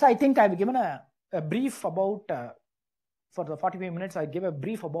 so I think I've given a brief about for the 45 minutes I give a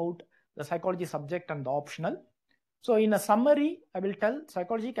brief about the psychology subject and the optional. So in a summary, I will tell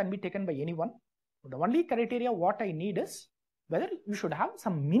psychology can be taken by anyone. The only criteria what I need is whether you should have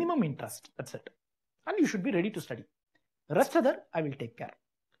some minimum interest. That's it. And you should be ready to study. The rest of that I will take care.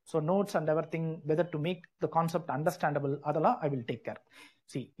 So notes and everything, whether to make the concept understandable, adala I will take care.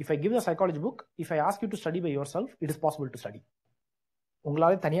 See, if I give the psychology book, if I ask you to study by yourself, it is possible to study.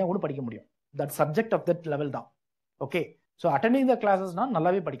 உங்களால தனியாக கூட படிக்க முடியும். That subject of that level தான். Okay, so attending the classes na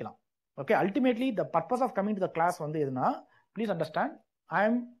நல்லாவே படிக்கலாம். Okay, ultimately the purpose of coming to the class வந்து எதுனா, please understand, I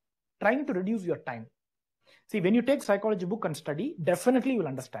am trying to reduce your time. See, when you take psychology book and study, definitely you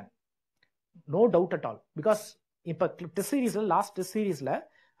will understand, no doubt at all. Because இப்போ test series last test series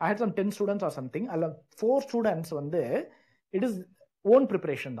I had some 10 students or something, அல்ல 4 students வந்து it is own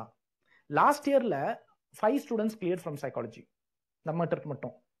preparation தான். Last year 5 students cleared from psychology. நம்ம டெர்ட்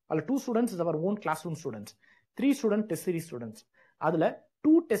மட்டும் அதில் 2 students is our own classroom students, 3 student test series students. அதில்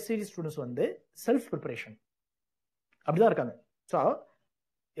 2 test series students வந்து self preparation அப்படிதான் இருக்காங்க. ஸோ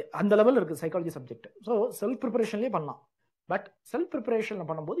அந்த லெவல் இருக்கு சைக்காலஜி சப்ஜெக்ட். ஸோ செல்ஃப் ப்ரிப்பரேஷன்லேயே பண்ணலாம். பட் செல்ஃப் ப்ரிப்பரேஷனில்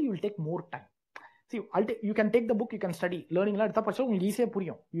பண்ணும்போது you will take more time. See, you can take the book, you can study. Learning எடுத்தா படிச்சா உங்களுக்கு ஈஸியாக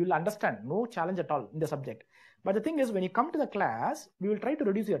புரியும். You will understand, no challenge at all in the subject. But the thing is, when you come to the class, we will try to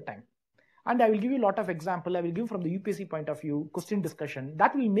reduce your time. And I will give you a lot of example. I will give from the UPSC point of view, question discussion.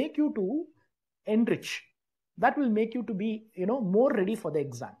 That will make you to enrich. That will make you to be, more ready for the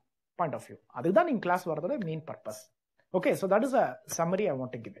exam point of view. That's in class the main purpose. Okay, so that is a summary I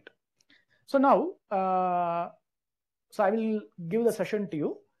want to give it. So now, so I will give the session to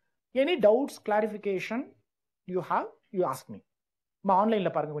you. Any doubts, clarification you have, you ask me. Online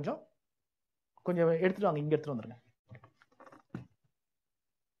la பாருங்க கொஞ்சம் எடுத்துட்டு வாங்க, இங்க எடுத்துட்டு வந்துருங்க.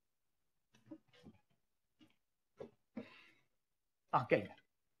 கேளுங்க.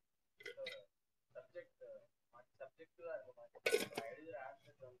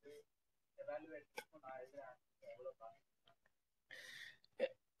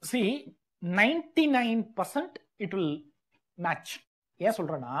 See, 99% it will match. ஏன்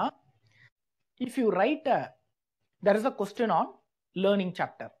சொல்றேன்னா, if you write there is a question on learning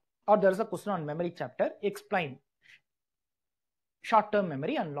chapter or there is a question on memory chapter, explain short term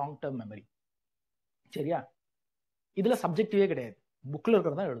memory and long term memory. சரியா? இதுல சப்ஜெக்டிவே கிடையாது, புக்ல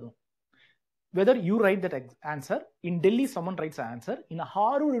இருக்கிறதா எழுதும். whether you write that answer, in Delhi someone writes an answer, in a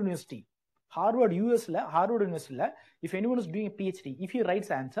Harvard University, Harvard US la, Harvard University la, if anyone is doing a PhD, if he writes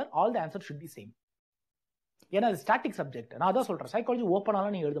the answer, all the answers should be same. ஏன்னா அது static subject. நான் அதான் சொல்றேன், psychology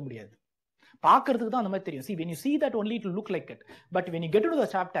ஓப்பனாலாம் நீங்க எழுத முடியாது, பார்க்கறதுக்கு தான் அந்த மாதிரி தெரியும். See, when you see that only it will look like it, but when you get into the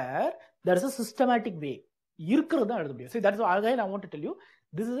chapter there is a systematic way இருக்கிறது தான் எழுத முடியும். See, that's why again I want to tell you,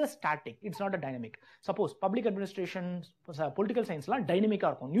 this is a static, it's not a dynamic. Suppose public administration, political scienceலாம் டைனமிக்கா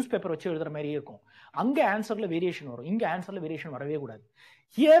இருக்கும், news paper வச்சு எழுதுற மாதிரியே இருக்கும். அங்க ஆன்சர்ல வேரியேஷன் வரும், இங்க ஆன்சர்ல வேரியேஷன் வரவே கூடாது.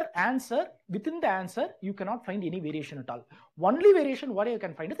 Here answer, within the answer you cannot find any variation at all. Only variation what you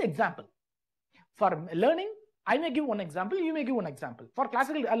can find is example. For learning, I may give one example, you may give one example. For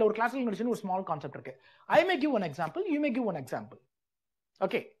classical, அல்ல ஒரு classical condition ஒரு small concept இருக்கு, I may give one example, you may give one example.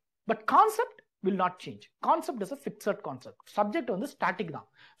 Okay, but concept will not change. Concept is a fixed concept. Subject வந்து static தான்.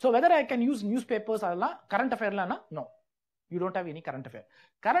 So whether I can use newspapers அதெல்லாம் current affair Lana, no, you don't have any current affair.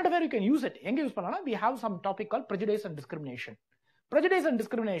 Current affair you can use it. எங்க use பண்ணலாம்? We have some topic called prejudice and discrimination. Prejudice and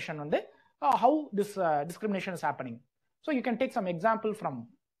discrimination வந்து how this discrimination is happening. So you can take some example from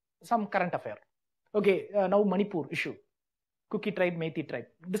some current affair. Okay, now Manipur issue, Kuki tribe, Methi tribe,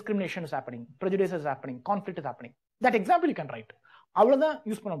 discrimination is happening, prejudice is happening, conflict is happening. That example you can write. அவ்வளவுதான்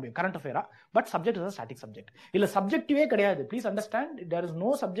use பண்ண முடியும் current affair. But subject is a static subject. இல்ல சப்ஜெக்டிவே கிடையாது. Please understand, there is no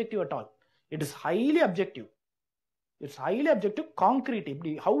subjective at all. It is highly objective. It's highly objective, concrete.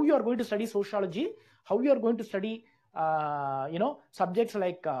 How you are going to study sociology, how you are going to study subjects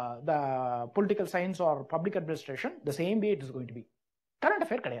like the political science or public administration, the same way it is going to be. Current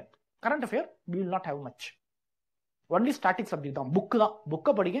affair கிடையாது. Current affair we will not have much. Only static subject தான். Book தான்,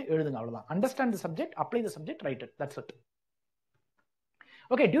 புக்கை படிங்க எழுதுங்க, அவ்வளவுதான். Understand the subject, apply the subject, write it, that's it.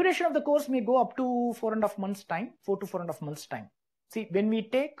 Okay, duration of the course may go up to 4.5 months time, 4 to 4.5 months time. See, when we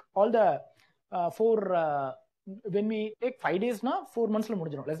take all the when we take 5 days na, 4 months la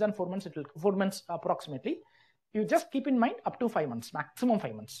mudijum. Less than 4 months, it will 4 months approximately. You just keep in mind up to 5 months, maximum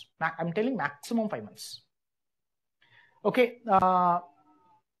 5 months. I'm telling maximum 5 months. Okay.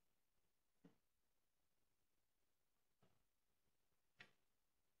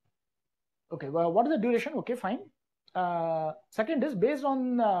 Okay, well, what is the duration? Okay, fine. Second is based on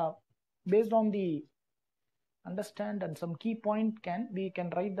the understand and some key point, we can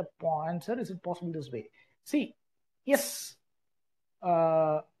write the answer. Is it possible this way? See, yes,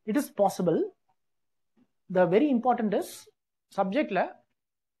 it is possible. The very important is subject la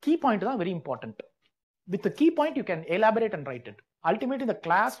key point is very important. With the key point you can elaborate and write it. Ultimately in the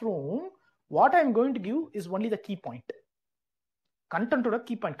classroom what I am going to give is only the key point. Content oda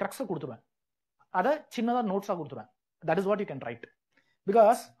key point crux கொடுத்துருவேன், அதை சின்னதா நோட்ஸா கொடுத்துருவேன். That is what you can write.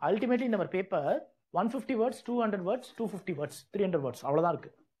 Because ultimately in our paper 150 words, 200 words, 250 words, 300 words, அவ்வளவுதான்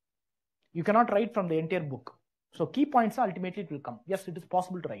இருக்கு. You cannot write from the entire book. So key points ultimately it will come. Yes, it is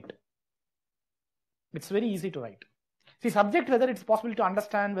possible to write. It's very easy to write. See, subject whether it's possible to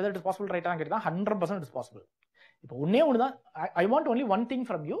understand, whether it is possible to write, 100% it is possible. இப்போ ஒன்னே ஒண்ணுதான், I want only one thing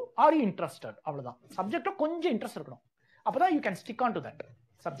from you. Are you interested? அவ்வளவுதான். சப்ஜெக்ட்ல கொஞ்சம் interest இருக்கணும், அப்பதான் you can stick on to that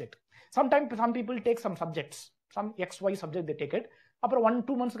subject. Sometimes some people take some subjects, some XY subject they take it, அப்புறம்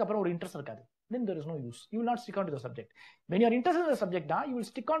 1-2 months அப்புறம் ஒரு interest இருக்காது, then there is no use. You will not stick on to the subject. When you are interested in the subject, you will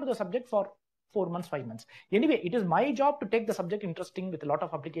stick on to the subject for 4 months, 5 months. Anyway, it is my job to take the subject interesting with a lot of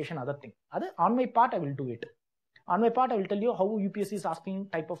application, other thing. On my part, I will do it. On my part, I will tell you how UPSC is asking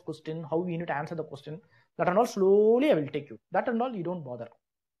type of question, how we need to answer the question. That and all slowly I will take you. That and all you don't bother.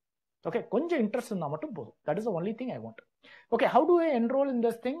 Okay, konja interest in mattum podum. That is the only thing I want. Okay, how do I enroll in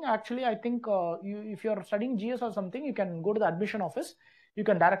this thing? Actually, I think if you are studying GS or something, you can go to the admission office. You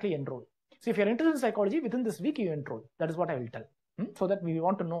can directly enroll. So if you are interested in psychology, within this week you enroll. That is what I will tell. So that we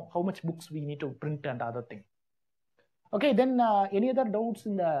want to know how much books we need to print and other thing. Okay, then any other doubts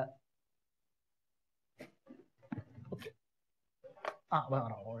in the... Okay.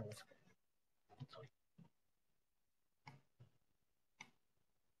 Sorry.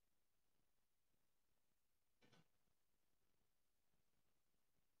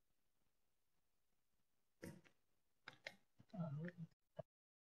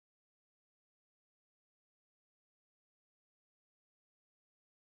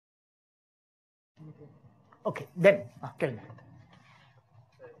 Okay, then tell me.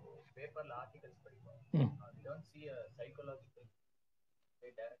 Paper articles we don't see a psychological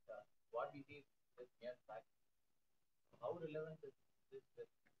data. What we see is mere fact. How relevant is this with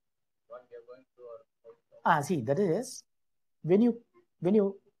what we are going through? Or see, that is when you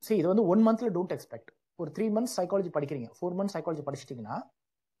see இது வந்து 1 monthல don't expect. ஒரு 3 months psychology படிக்கிறீங்க, 4 months psychology படிச்சிட்டீங்கன்னா,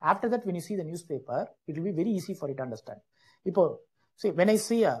 after that when you see the newspaper, it will be very easy for you to understand. இப்போ see, when I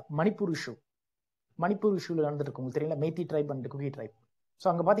see a Manipur issue நடந்துருக்கு, உங்களுக்கு தெரியல, methi try and Kuki try. So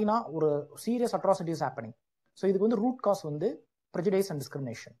அங்கே பார்த்தீங்கன்னா ஒரு serious atrocities happening. So இதுக்கு வந்து root cause வந்து prejudice and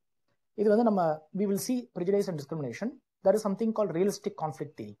discrimination. இது வந்து நம்ம we will see prejudice and discrimination. There is something called realistic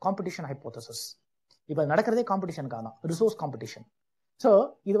conflict theory, competition hypothesis. இப்போ நடக்கிறதே காம்படிஷனுக்காக தான், ரிசோர்ஸ் காம்படிஷன். ஸோ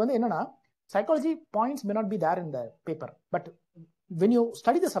இது வந்து என்னன்னா psychology points may not be there in the paper, but when you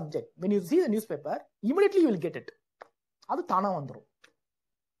study the subject, when you see the newspaper, immediately you will get it. அது தானா வந்துடும்.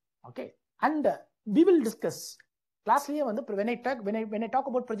 Okay, and we will discuss classலயே வந்து when I talk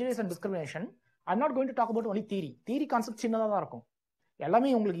about prejudice and discrimination, I'm not going to talk about only theory concept சின்னதாக தான் இருக்கும், எல்லாமே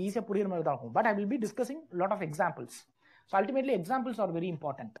உங்களுக்கு ஈஸியாக புரியுற மாதிரி தான் இருக்கும். But I will be discussing lot of examples. So ultimately examples are very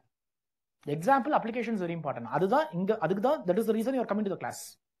important. Example applications very important. அதுதான் இங்கே, அதுக்கு தான் that is the reason you are coming to the class.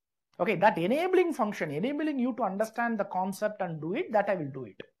 Okay, that enabling function, enabling you to understand the concept and do it, that I will do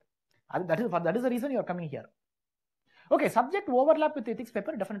it. That is the reason you are coming here. Okay, subject overlap with ethics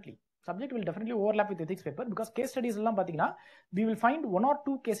paper, definitely. Subject will definitely overlap with ethics paper because case studies எல்லாம் பார்த்தீங்கன்னா we will find 1 or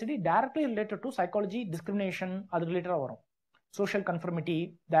 2 case study directly related to psychology, discrimination, அது ரிலேட்டடாக வரும். Social conformity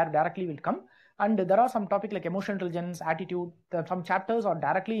there directly will come, and there are some topic like emotional intelligence, attitude, some chapters are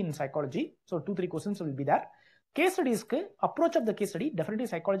directly in psychology, so 2-3 questions will be there. Case studies க்கு approach of the case study definitely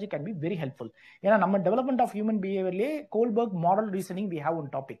psychology can be very helpful. ஏன்னா நம்ம development of human behaviorலயே Kohlberg model reasoning we have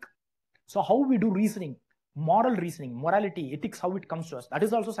one topic. So how we do reasoning, moral reasoning, morality, ethics, how it comes to us, that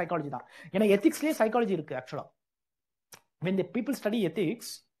is also psychology தான். ஏன்னா ethicsலயே psychology இருக்கு actually. When the people study ethics,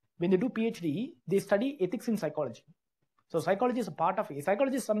 when they do PhD, they study ethics in psychology. So psychology is a part of it.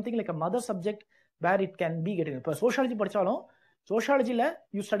 Psychology is something like a mother subject where it can be getting. இப்போ sociology படிச்சாலும் sociologyல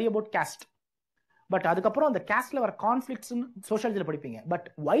you study about caste, but அதுக்கப்புறம் அந்த casteல வர conflicts sociologyல படிப்பீங்க. But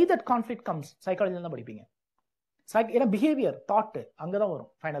why that conflict comes, psychologyல தான் படிப்பீங்க. ஏன்னா behavior, thought அங்க தான்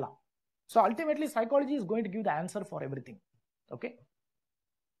வரும் ஃபைனலா. So ultimately psychology is going to give the answer for everything. Okay,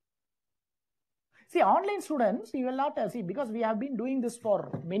 see online students, you will not see, because we have been doing this for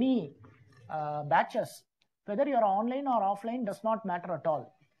many batches. Whether you are online or offline does not matter at all,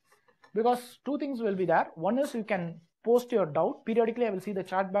 because 2 things will be there. One is you can post your doubt periodically. I will see the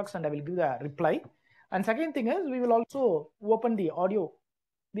chat box and I will give the reply. And second thing is we will also open the audio,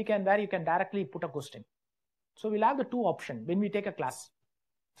 where you can directly put a question. So we'll have the 2 options when we take a class.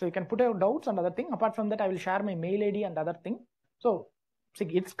 So you can put your doubts and other thing. Apart from that, I will share my mail ID and other thing. So see,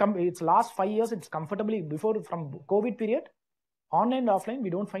 it's last 5 years, it's comfortably, before from COVID period, online and offline,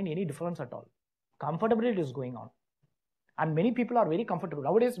 we don't find any difference at all. Comfortably it is going on, and many people are very comfortable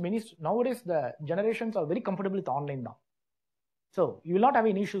nowadays. The generations are very comfortable with online now. So you will not have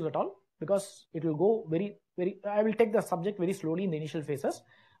any issues at all, because it will go very, I will take the subject very slowly in the initial phases,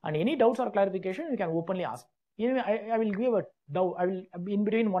 and any doubts or clarification you can openly ask. I will give a doubt. I will, in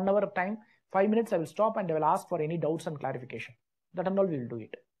between 1 hour of time, 5 minutes, I will stop and I will ask for any doubts and clarification. That and all we will do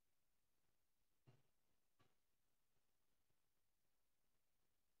it.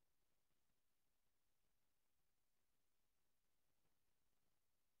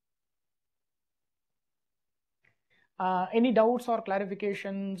 Any doubts or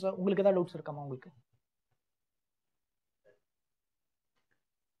clarifications? உங்களுக்கு ஏதாவது doubts இருக்காமா உங்களுக்கு?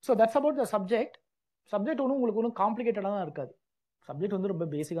 So that's about the subject. Subject ஒன்றும் உங்களுக்கு ஒன்றும் காம்ப்ளிகேட்டடாக தான் இருக்காது. Subject வந்து ரொம்ப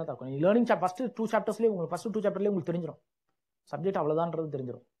பேசிக்காக தான் இருக்கும். லேர்னிங் ஃபஸ்ட்டு 2 சாப்டர்ஸ்லேயே உங்களுக்கு உங்களுக்கு தெரிஞ்சிடும் சப்ஜெக்ட் அவ்வளோதான்றது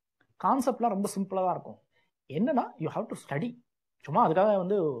தெரிஞ்சிடும். கான்செப்ட்லாம் ரொம்ப சிம்பிளாக தான் இருக்கும். என்னன்னா யூ ஹாவ் டு ஸ்டடி. சும்மா அதுக்காக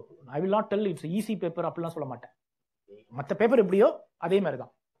வந்து I will not del it's easy paper அப்படிலாம் சொல்ல மாட்டேன். மற்ற பேப்பர் எப்படியோ அதே மாதிரி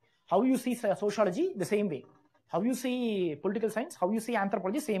தான். How you see sociology the same way, how you see political science, how you see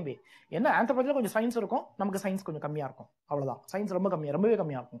anthropology same way. என்ன ஆந்த்ரோபாலஜியில் கொஞ்சம் சயின்ஸ் இருக்கும், நமக்கு சயின்ஸ் கொஞ்சம் கம்மியாக இருக்கும், அவ்வளோதான். சயின்ஸ் ரொம்பவே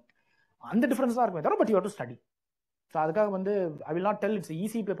கம்மியாக இருக்கும். அந்த டிஃபரன்ஸ் தான் இருக்குமே தவிர, but you have to study. So அதுக்காக வந்து I will not del it's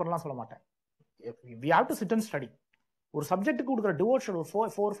easy பேப்பர்லாம் சொல்ல மாட்டேன். We have to sit and study. ஒரு சப்ஜெக்ட்டுக்கு கொடுக்குற டிவோஷன் ஒரு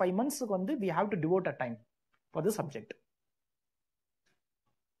 4-5 monthsக்கு வந்து we have to டிவோட் a time for this subject.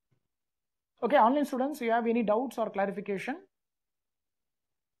 Okay, online students, you have any doubts or clarification?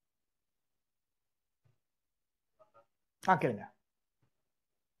 கேளுங்க.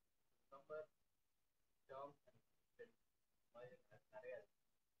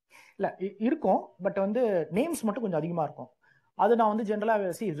 இல்லை இருக்கும், பட் வந்து நேம்ஸ் மட்டும் கொஞ்சம் அதிகமாக இருக்கும். அது நான் வந்து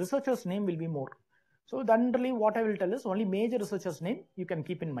ஜென்ரலாக researchers name will be more. So generally what I will tell is only major researchers name you can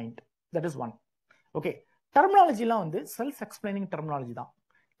keep in mind. That is one. Okay, டெர்மினாலஜிலாம் வந்து செல்ஃப் எக்ஸ்பிளைனிங் டெர்மினாலஜி தான்.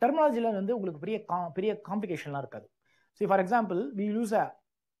 டெர்மினாலஜியில் வந்து உங்களுக்கு பெரிய காம்ப்ளிகேஷன்லாம் இருக்காது. So for example we use a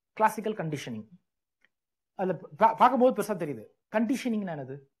classical conditioning. அதில் பார்க்கும்போது பெருசாக தெரியுது. கண்டிஷனிங்னா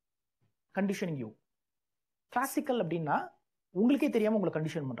என்னது? Conditioning you. கிளாசிக்கல் அப்படின்னா உங்களுக்கே தெரியாமல் உங்களை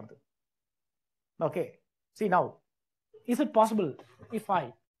கண்டிஷன் பண்ணுறது. Okay, see now, is it possible if I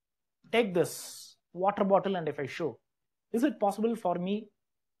take this water bottle and if I show, is it possible for me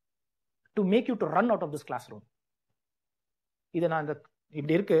to make you to run out of this classroom? இதை நான் இந்த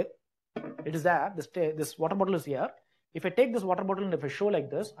இப்படி இருக்கு, it is there, this water bottle is here. If I take this water bottle and if I show like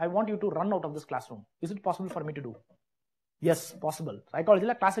this, I want you to run out of this classroom. Is it possible for me to do? Yes, possible. Psychology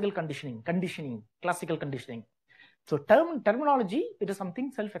la classical conditioning, classical conditioning. So terminology, it is something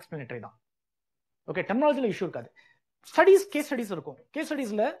self-explanatory தான். Okay, terminology issue இருக்காது. Studies, case studies இருக்கும். Case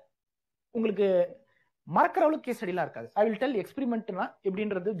studiesல உங்களுக்கு மறக்கிற அளவுக்கு case study இருக்காது. I will tell experimentனா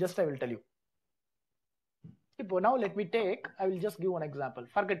எப்படின்றது just I will tell you. இப்போ now let me take, I will just give one example.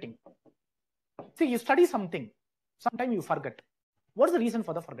 Forgetting. See, you study something, sometime you forget. What is the reason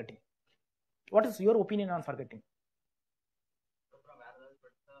for the forgetting? What is your opinion on forgetting?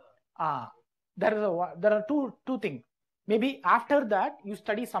 There are two things. Maybe after that you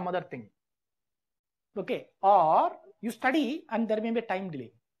study some other thing. Okay, or you study and there may be a time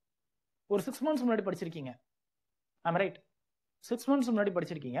delay. ஒரு 6 months முன்னாடி படிச்சிருக்கீங்க. Am I right? 6 months முன்னாடி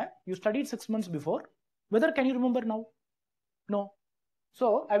படிச்சிருக்கீங்க. You studied 6 months before. Whether can you remember now? No. So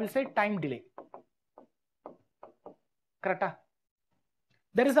I will say time delay. Correct?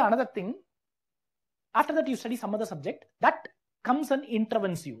 There is another thing. After that you study some other subject that comes and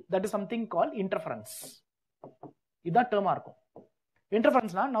intervenes you. That is something called interference. This term இருக்கும்.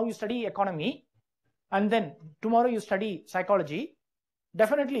 Interference na, now you study economy and then tomorrow you study psychology.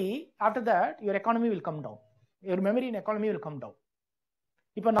 Definitely after that your economy will come down. Your memory in economy will come down.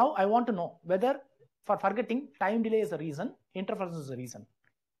 Now I want to know whether for forgetting time delay is a reason, interference is a reason.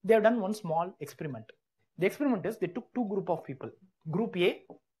 They have done one small experiment. The experiment is they took two group of people, group A,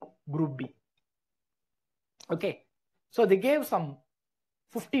 group B. Okay, so they gave some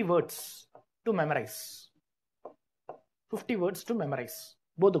 50 words to memorize. 50 words to memorize,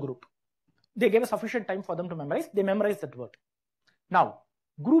 both the group. They gave a sufficient time for them to memorize. They memorized that word. Now,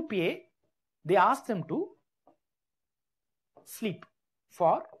 group A, they asked them to sleep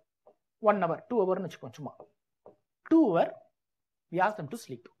for 1 hour, 2 hours. 2 hours, we asked them to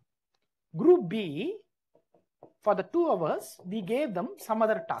sleep. Group B, for the 2 hours, we gave them some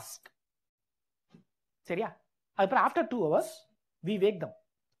other task. Seriya? After 2 hours, we wake them,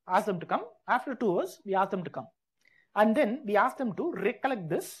 ask them to come. After 2 hours, we ask them to come. And then we ask them to recollect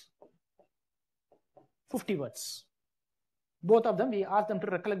this 50 words. Both of them, we ask them to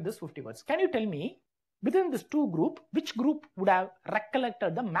recollect this 50 words. Can you tell me, within this two group, which group would have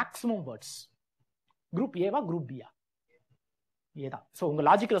recollected the maximum words? Group A or group B? A da. So, unga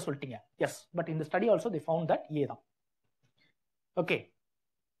logical soltinga. Yes, but in the study also they found that A da. Okay.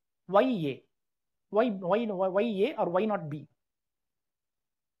 Why A? Why A or why not B?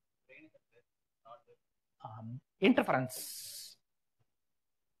 Interference.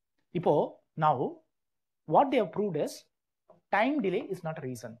 Now, what they have proved is time delay is not a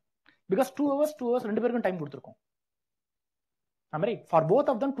reason. Because 2 hours, 2 hours, 2 பேருக்கும் time கொடுத்திருக்கோம். Am I right? For both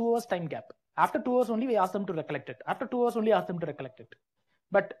of them, 2 hours time gap. After 2 hours only, we ask them to recollect it. After 2 hours only, ask them to recollect it.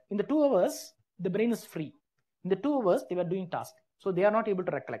 But in the 2 hours, the brain is free. In the 2 hours, they were doing task. So they are not able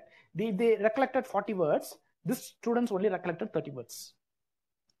to recollect. They recollected 40 words. This students only recollected 30 words.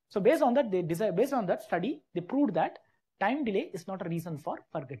 So based on that, based on that study, they proved that time delay is not a reason for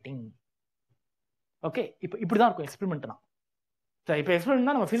forgetting. Okay, இப்படிதான் இருக்கும் எக்ஸ்பெரிமெண்ட்னா. So இப்போ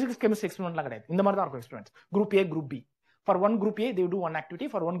எக்ஸ்பெரிமெண்ட்னா நம்ம physics chemistry எக்ஸ்பெரிமெண்ட்லாம் கிடையாது. இந்த மாதிரி தான் இருக்கும் experiments. Group A, group B. For one group A, they will do one activity.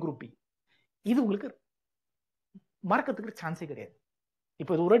 For one group B. இது உங்களுக்கு மறக்கிறதுக்கு சான்ஸே கிடையாது.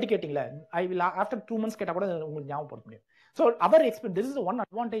 இப்போ இது ஒரு கேட்டிங்களா, I will after 2 months கேட்டா கூட உங்களுக்கு ஞாபகப்படுத்த முடியும். So our experiment, this is the one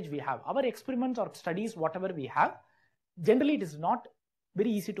advantage we have. Our experiments or studies, whatever we have, generally it is not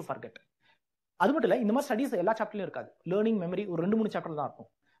very easy to forget. அது மட்டும் இல்ல, இந்த மாதிரி ஸ்டடிஸ் எல்லா சாப்டர்லயும் இருக்காது. லேர்னிங் மெமரி ஒரு 2-3 சாப்டர் தான் இருக்கும்.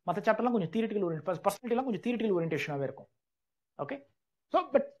 மற்ற சாப்டர்லாம் கொஞ்சம் தியரிட்டிக்கல் ஓரியன்ட், பர்சனாலிட்டிலாம் கொஞ்சம் தியரிட்டிக்கல் ஓரியன்டேஷனாவே இருக்கும். Okay, so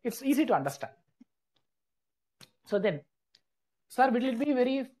but it's easy to understand. So then, sir, will it be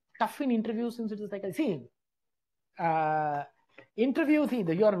very tough in interviews since it is like, see, interview, see,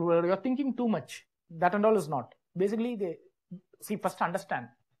 you are thinking too much. That and all is not. Basically, they see, first understand.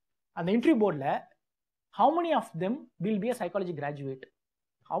 And the interview board, how many of them will be a psychology graduate?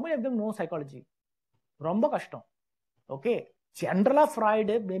 How many of them know psychology? Romba kashtam. Okay, general Freud,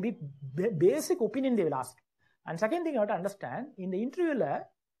 maybe basic opinion they will ask. And second thing you have to understand, in the interview,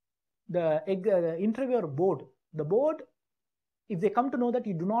 the interviewer board, the board, if they come to know that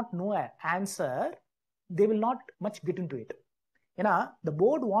you do not know an answer, they will not much get into it. You know, the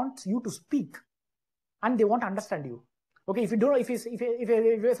board wants you to speak and they want to understand you. Okay, if you don't,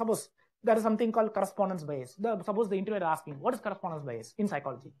 if suppose there is something called correspondence bias. Suppose the interviewer is asking, what is correspondence bias in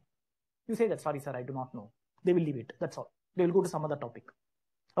psychology? You say that, sorry sir, I do not know. They will leave it, that's all. They will go to some other topic.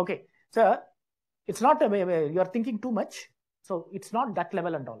 Okay, sir, it's not you are thinking too much, so it's not that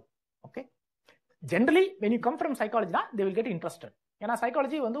level and all. Okay, generally when you come from psychology, they will get interested. ஏன்னா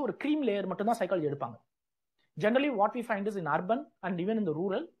psychology வந்து ஒரு cream layer மட்டும் தான் psychology எடுப்பாங்க. generally what we find is in urban and even in the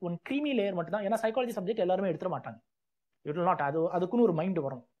rural, one creamy layer மட்டும் தான். ஏன்னா psychology subject எல்லாருமே எடுத்துற மாட்டாங்க. It will not. அதுக்குன்னு ஒரு மைண்ட்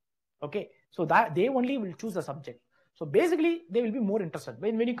வரும். Okay, so that they only will choose the subject. So basically they will be more interested.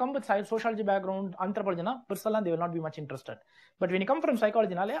 When you come with sociology background, anthropology na personally they will not be much interested. But when you come from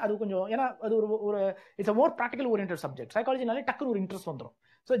psychology nale adu konjam ena adu or it's a more practical oriented subject. Psychology nale takku or interest vandrum.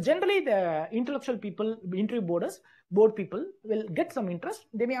 So generally the intellectual people, interview board people will get some interest.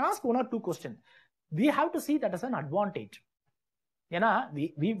 They may ask one or two questions. We have to see that as an advantage. Yena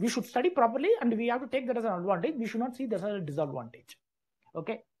we should study properly and we have to take that as an advantage. We should not see that as a disadvantage.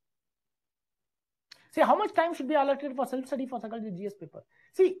 Okay. See, how much time should be allocated for self-study for psychology GS paper?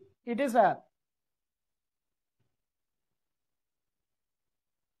 See, it is a...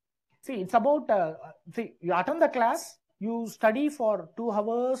 See, it's about... see, you attend the class, you study for 2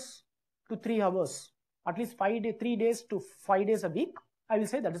 hours to 3 hours. At least 3 days to 5 days a week. I will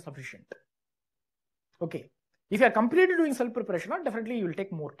say that is sufficient. Okay. If you are completely doing self-preparation, definitely you will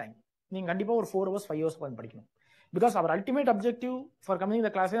take more time. You can do 4 hours, 5 hours. Because our ultimate objective for coming in the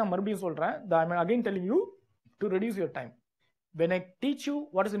class, I'm again telling you to reduce your time. When I teach you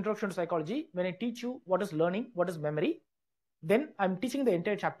what is introduction to psychology, when I teach you what is learning, what is memory, then I'm teaching the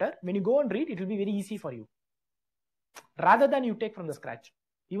entire chapter. When you go and read, it will be very easy for you. Rather than you take from the scratch,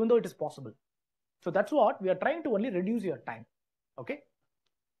 even though it is possible. So that's what we are trying to only reduce your time. Okay.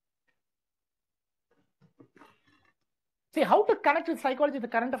 See, how to connect with psychology, the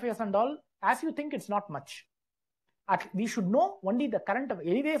current affairs and all, as you think, it's not much. We should know only the current.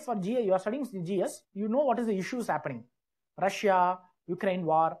 Anyway, for GS, you are studying GS, you know what is the issues happening. Russia, Ukraine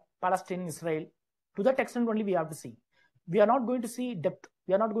war, Palestine, Israel. To that extent only we have to see. We are not going to see depth.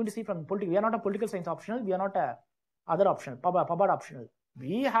 We are not going to see from political. We are not a political science optional. We are not a other optional, Pabad optional.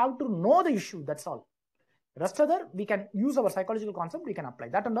 We have to know the issue. That's all. Rest other, we can use our psychological concept. We can apply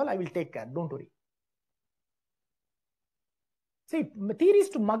that and all. I will take care. Don't worry. See, theories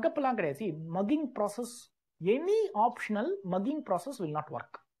to mug up along. See, mugging process. Any optional mugging process will not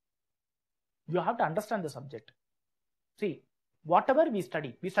work. You have to understand the subject. See, whatever we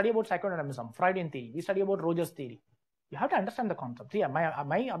study about psychodynamism, Freudian theory, we study about Rogers theory. You have to understand the concept. See,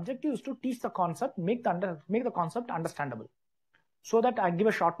 my objective is to teach the concept, make the concept understandable, so that I give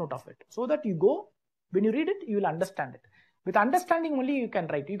a short note of it, so that you go, when you read it, you will understand it. With understanding only you can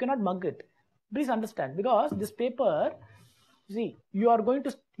write. You cannot mug it. Please understand, because this paper. See, you are going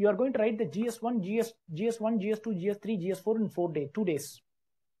to write the GS1, GS1, GS2, GS3, GS4 in 2 days.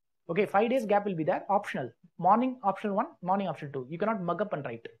 Okay, 5 days gap will be there. Optional. Morning optional 1, morning optional 2. You cannot mug up and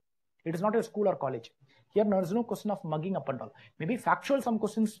write. It is not a school or college. Here there is no question of mugging up and all. Maybe factual some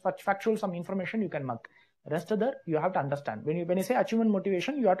questions, factual some information you can mug. Rest other you have to understand. When you say achievement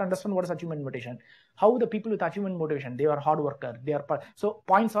motivation, you have to understand what is achievement motivation. How the people with achievement motivation, they are hard worker. So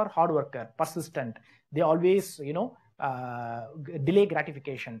points are hard worker, persistent. They always, delay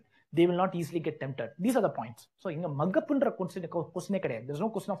gratification. They will not easily get tempted. These are the points. So in a mug up question, there's no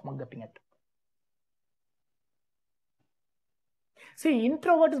question of mug upping it. See,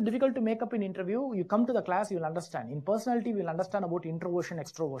 introvert is difficult to make up in interview. You come to the class, you will understand. In personality, you will understand about introversion,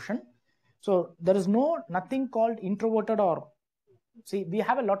 extroversion. So there is nothing called introverted or... See, we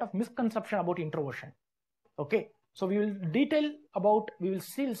have a lot of misconception about introversion. Okay. So we will detail about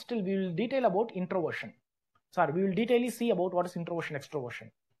introversion. Sorry, we will detailedly see about what is introversion,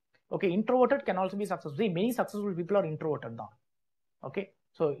 extroversion. Okay, introverted can also be successful. See, many successful people are introverted now. Okay,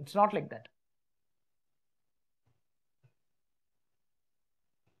 so it's not like that.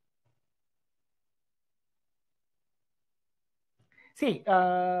 See,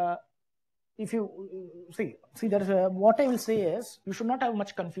 if you see, there is what I will say is you should not have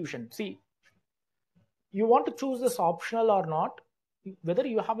much confusion. See, you want to choose this optional or not, whether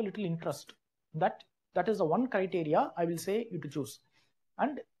you have a little interest. That is the one criteria I will say you to choose.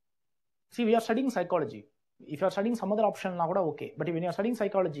 And see, we are studying psychology. If you are studying some other option, okay. But when you are studying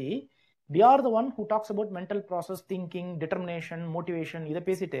psychology, we are the one who talks about mental process, thinking, determination, motivation,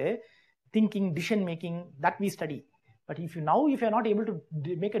 thinking, decision making, that we study. But if you are not able to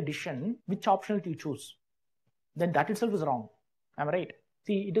make a decision, which optional do you choose? Then that itself is wrong. Am I right?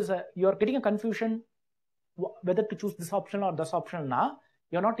 See, you are getting a confusion whether to choose this option or this option. Now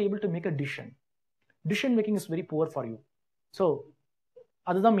you are not able to make a decision. Decision making is very poor for you. So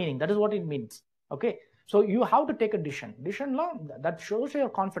other than meaning, that is what it means. Okay. So you have to take a decision. Decision law, that shows your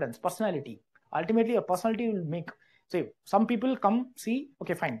confidence, personality. Ultimately, your personality will make, say, some people come, see,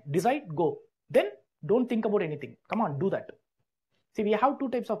 okay, fine, decide, go. Then don't think about anything. Come on, do that. See, we have two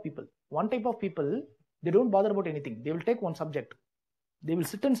types of people. One type of people, they don't bother about anything. They will take one subject. They will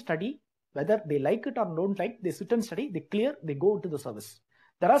sit and study, whether they like it or don't like, they sit and study, they clear, they go to the service.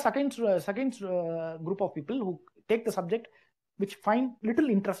 There are second group of people who take the subject which find little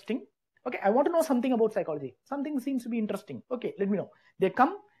interesting. Okay, I want to know something about psychology. Something seems to be interesting. Okay, let me know. They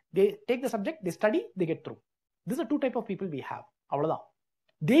come, they take the subject, they study, they get through. These are two type of people we have.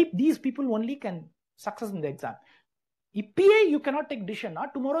 These people only can success in the exam. EPA, you cannot take decision.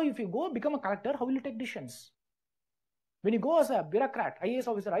 Tomorrow, if you go become a collector, how will you take decisions? When you go as a bureaucrat, IAS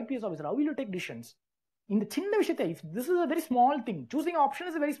officer, IPS officer, how will you take decisions? In the chinna vishayatha, if this is a very small thing, choosing option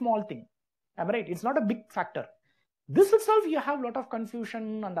is a very small thing. Am I right? It's not a big factor. This itself, you have a lot of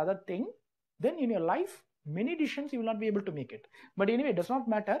confusion and other thing. Then in your life, many decisions you will not be able to make it. But anyway, it does not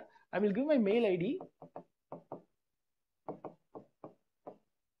matter. I will give my mail ID.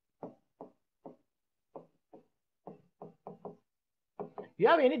 You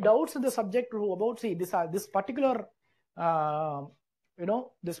have any doubts in the subject about, see, this particular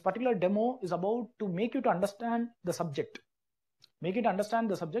this particular demo is about to make you to understand the subject. Make it understand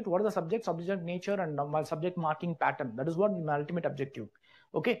the subject, what is the subject nature, and my subject marking pattern. That is what my ultimate objective.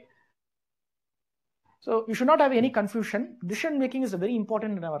 Okay. So you should not have any confusion. Decision making is very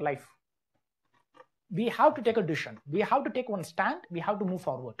important in our life. We have to take a decision. We have to take one stand. We have to move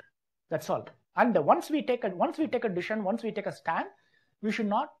forward. That's all. And once we take a decision, once we take a stand, we should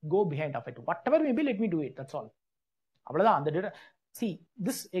not go behind of it. Whatever may be, let me do it. That's all. See,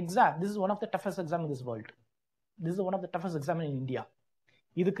 this exam, this is one of the toughest exams in this world. This is one of the toughest exams in India.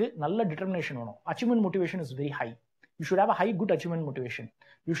 Idukku nalla determination vano. Achievement motivation is very high. You should have a high, good achievement motivation.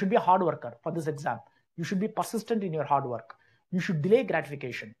 You should be a hard worker for this exam. You should be persistent in your hard work. You should delay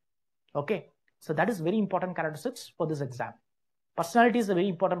gratification. Okay. So that is very important characteristics for this exam. Personality is very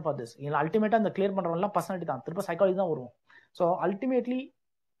important for this. Ultimately, the clear personality is psychology. So ultimately,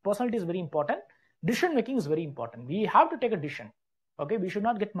 personality is very important. Decision making is very important. We have to take a decision. Okay, we should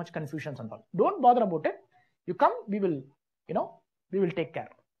not get much confusions and all. Don't bother about it. You come, we will take care.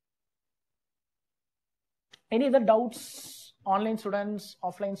 Any other doubts? Online students,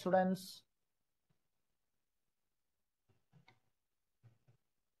 offline students?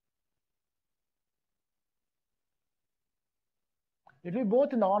 It will be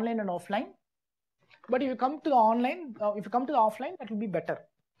both in the online and offline. But if you come to the online, if you come to the offline, that will be better.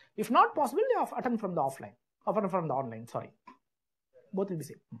 If not possible, you attend from the offline, or from the online. Sorry, both will be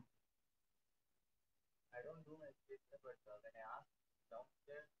same. I don't do my speech, but when I ask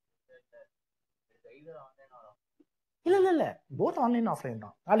downstairs, it's either online or offline. இல்ல both online and offline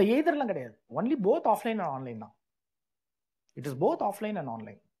தான். அதுல eitherலாம் கிடையாது. Only both offline and online தான். It is both offline and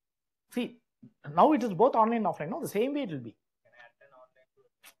online. See, now it is both online and offline. No, the same way it will be. Can I attend online too?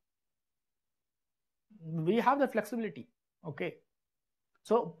 We have the flexibility. Okay.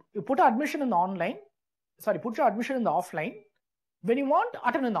 So you put admission in the online. Sorry, put your admission in the offline. When you want,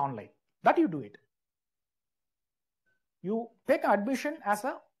 attend in the online. That you do it. You take admission as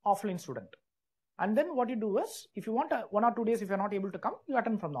an offline student. And then what you do is, if you want 1 or 2 days, if you're not able to come, you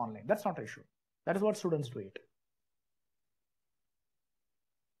attend from the online. That's not an issue. That is what students do it.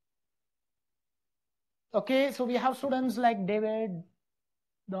 Okay, so we have students like David,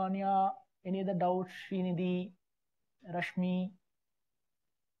 Danya, any other doubts? Srinidhi, Rashmi,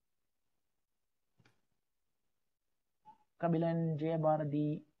 Kabilan, Jay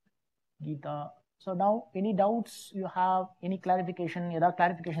Bharati, Geeta. So now, any doubts you have? Any clarification? Yada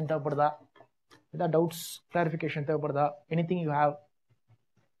clarification thavarpada? Yada doubts? Clarification thavarpada? Anything you have?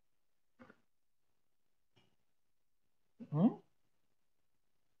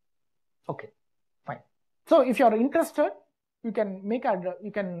 Okay, fine. So if you are interested, you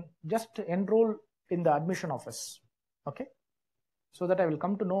can just enroll in the admission office. Okay, so that I will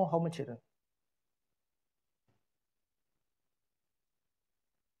come to know how much it is.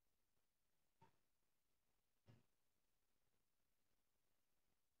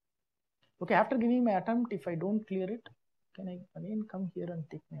 Okay, after giving my attempt, if I don't clear it, can I again come here and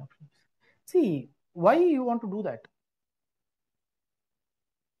take my options? See, why you want to do that?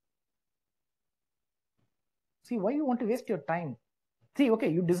 See, why you want to waste your time? See, okay,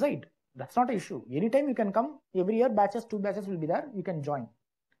 you decide. That's not an issue. Anytime you can come. Every year, 2 batches will be there. You can join.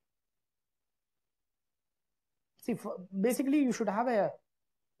 See, basically, you should have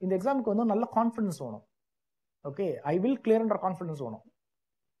in the exam, nalla confidence. Okay, I will clear under confidence.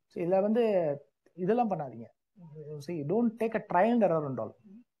 See, see, don't take a trial and error and all.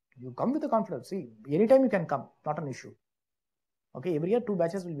 You come with the confidence. See, anytime you can come, not an issue. Okay, every year 2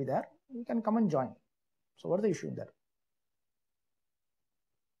 batches will be there. You can come and join. So what is the issue in there?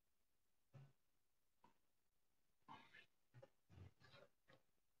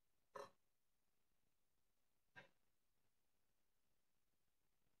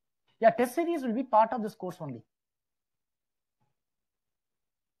 Yeah, test series will be part of this course only.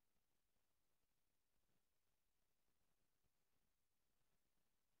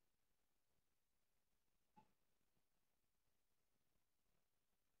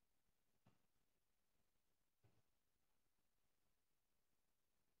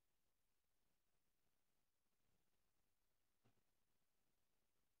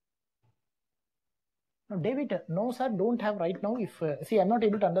 No, David, no sir, don't have right now. If see, I'm not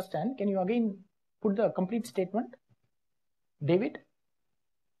able to understand. Can you again put the complete statement, David?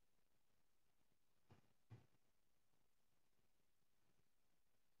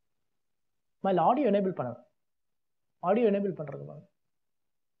 My audio enable பண்ணு. Audio enable பண்றது பாருங்க.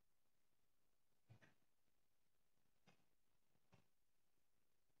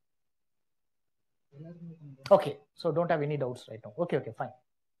 Okay, so don't have any doubts right now. Okay, okay, fine.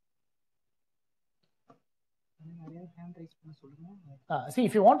 See,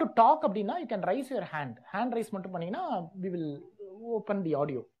 if you want to talk அப்படின்னா you can raise your hand. Hand raise மட்டும் பண்ணீங்கன்னா we will open the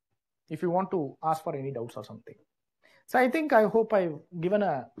audio if you want to ask for any doubts or something. So I think, I hope I've given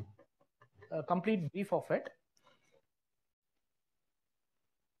a complete brief of it.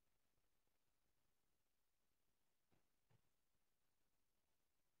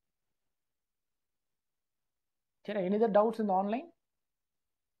 Any other doubts in the online?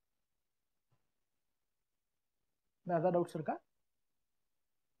 Other doubts இருக்கா?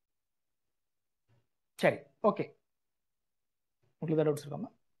 சரி, okay. உங்களுக்கு other doubts இருக்காமா?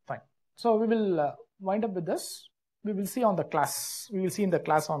 Fine. So we will wind up with this. We will see on the class. We will see in the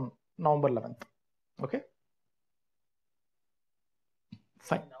class on November 11th. Okay?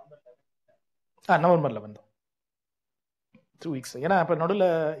 Fine. November 11th. 2 weeks. ஏன்னா இப்போ நடுவில்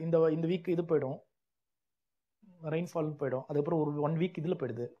இந்த week இது போயிடும், rainfall போயிடும். அதுக்கப்புறம் ஒரு 1 வீக் இதில்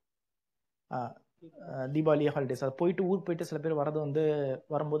போயிடுது, தீபாவளி ஹாலிடேஸ். அது போயிட்டு ஊருக்கு போயிட்டு சில பேர் வரது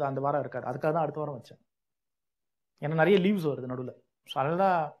வரும்போது அந்த வாரம் இருக்காது. அதுக்காக தான் அடுத்த வாரம் வச்சேன். ஏன்னா நிறைய லீவ்ஸ் வருது நடுவில். ஸோ அதனால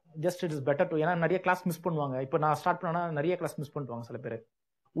தான் just it is better to, ஏன்னா நிறைய கிளாஸ் மிஸ் பண்ணுவாங்க. இப்போ நான் ஸ்டார்ட் பண்ணேன்னா நிறைய கிளாஸ் மிஸ் பண்ணுவாங்க சில பேர்,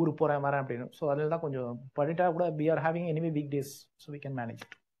 ஊருக்கு போகிறேன் வரேன் அப்படின்னு. ஸோ அதில் தான் கொஞ்சம் பண்ணிட்டா கூட we are having anyway weekdays, so we can manage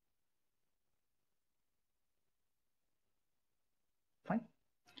it. Fine.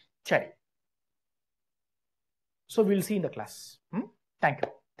 சரி. So we'll see in the class. Thank you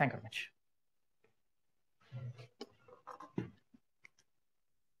very much.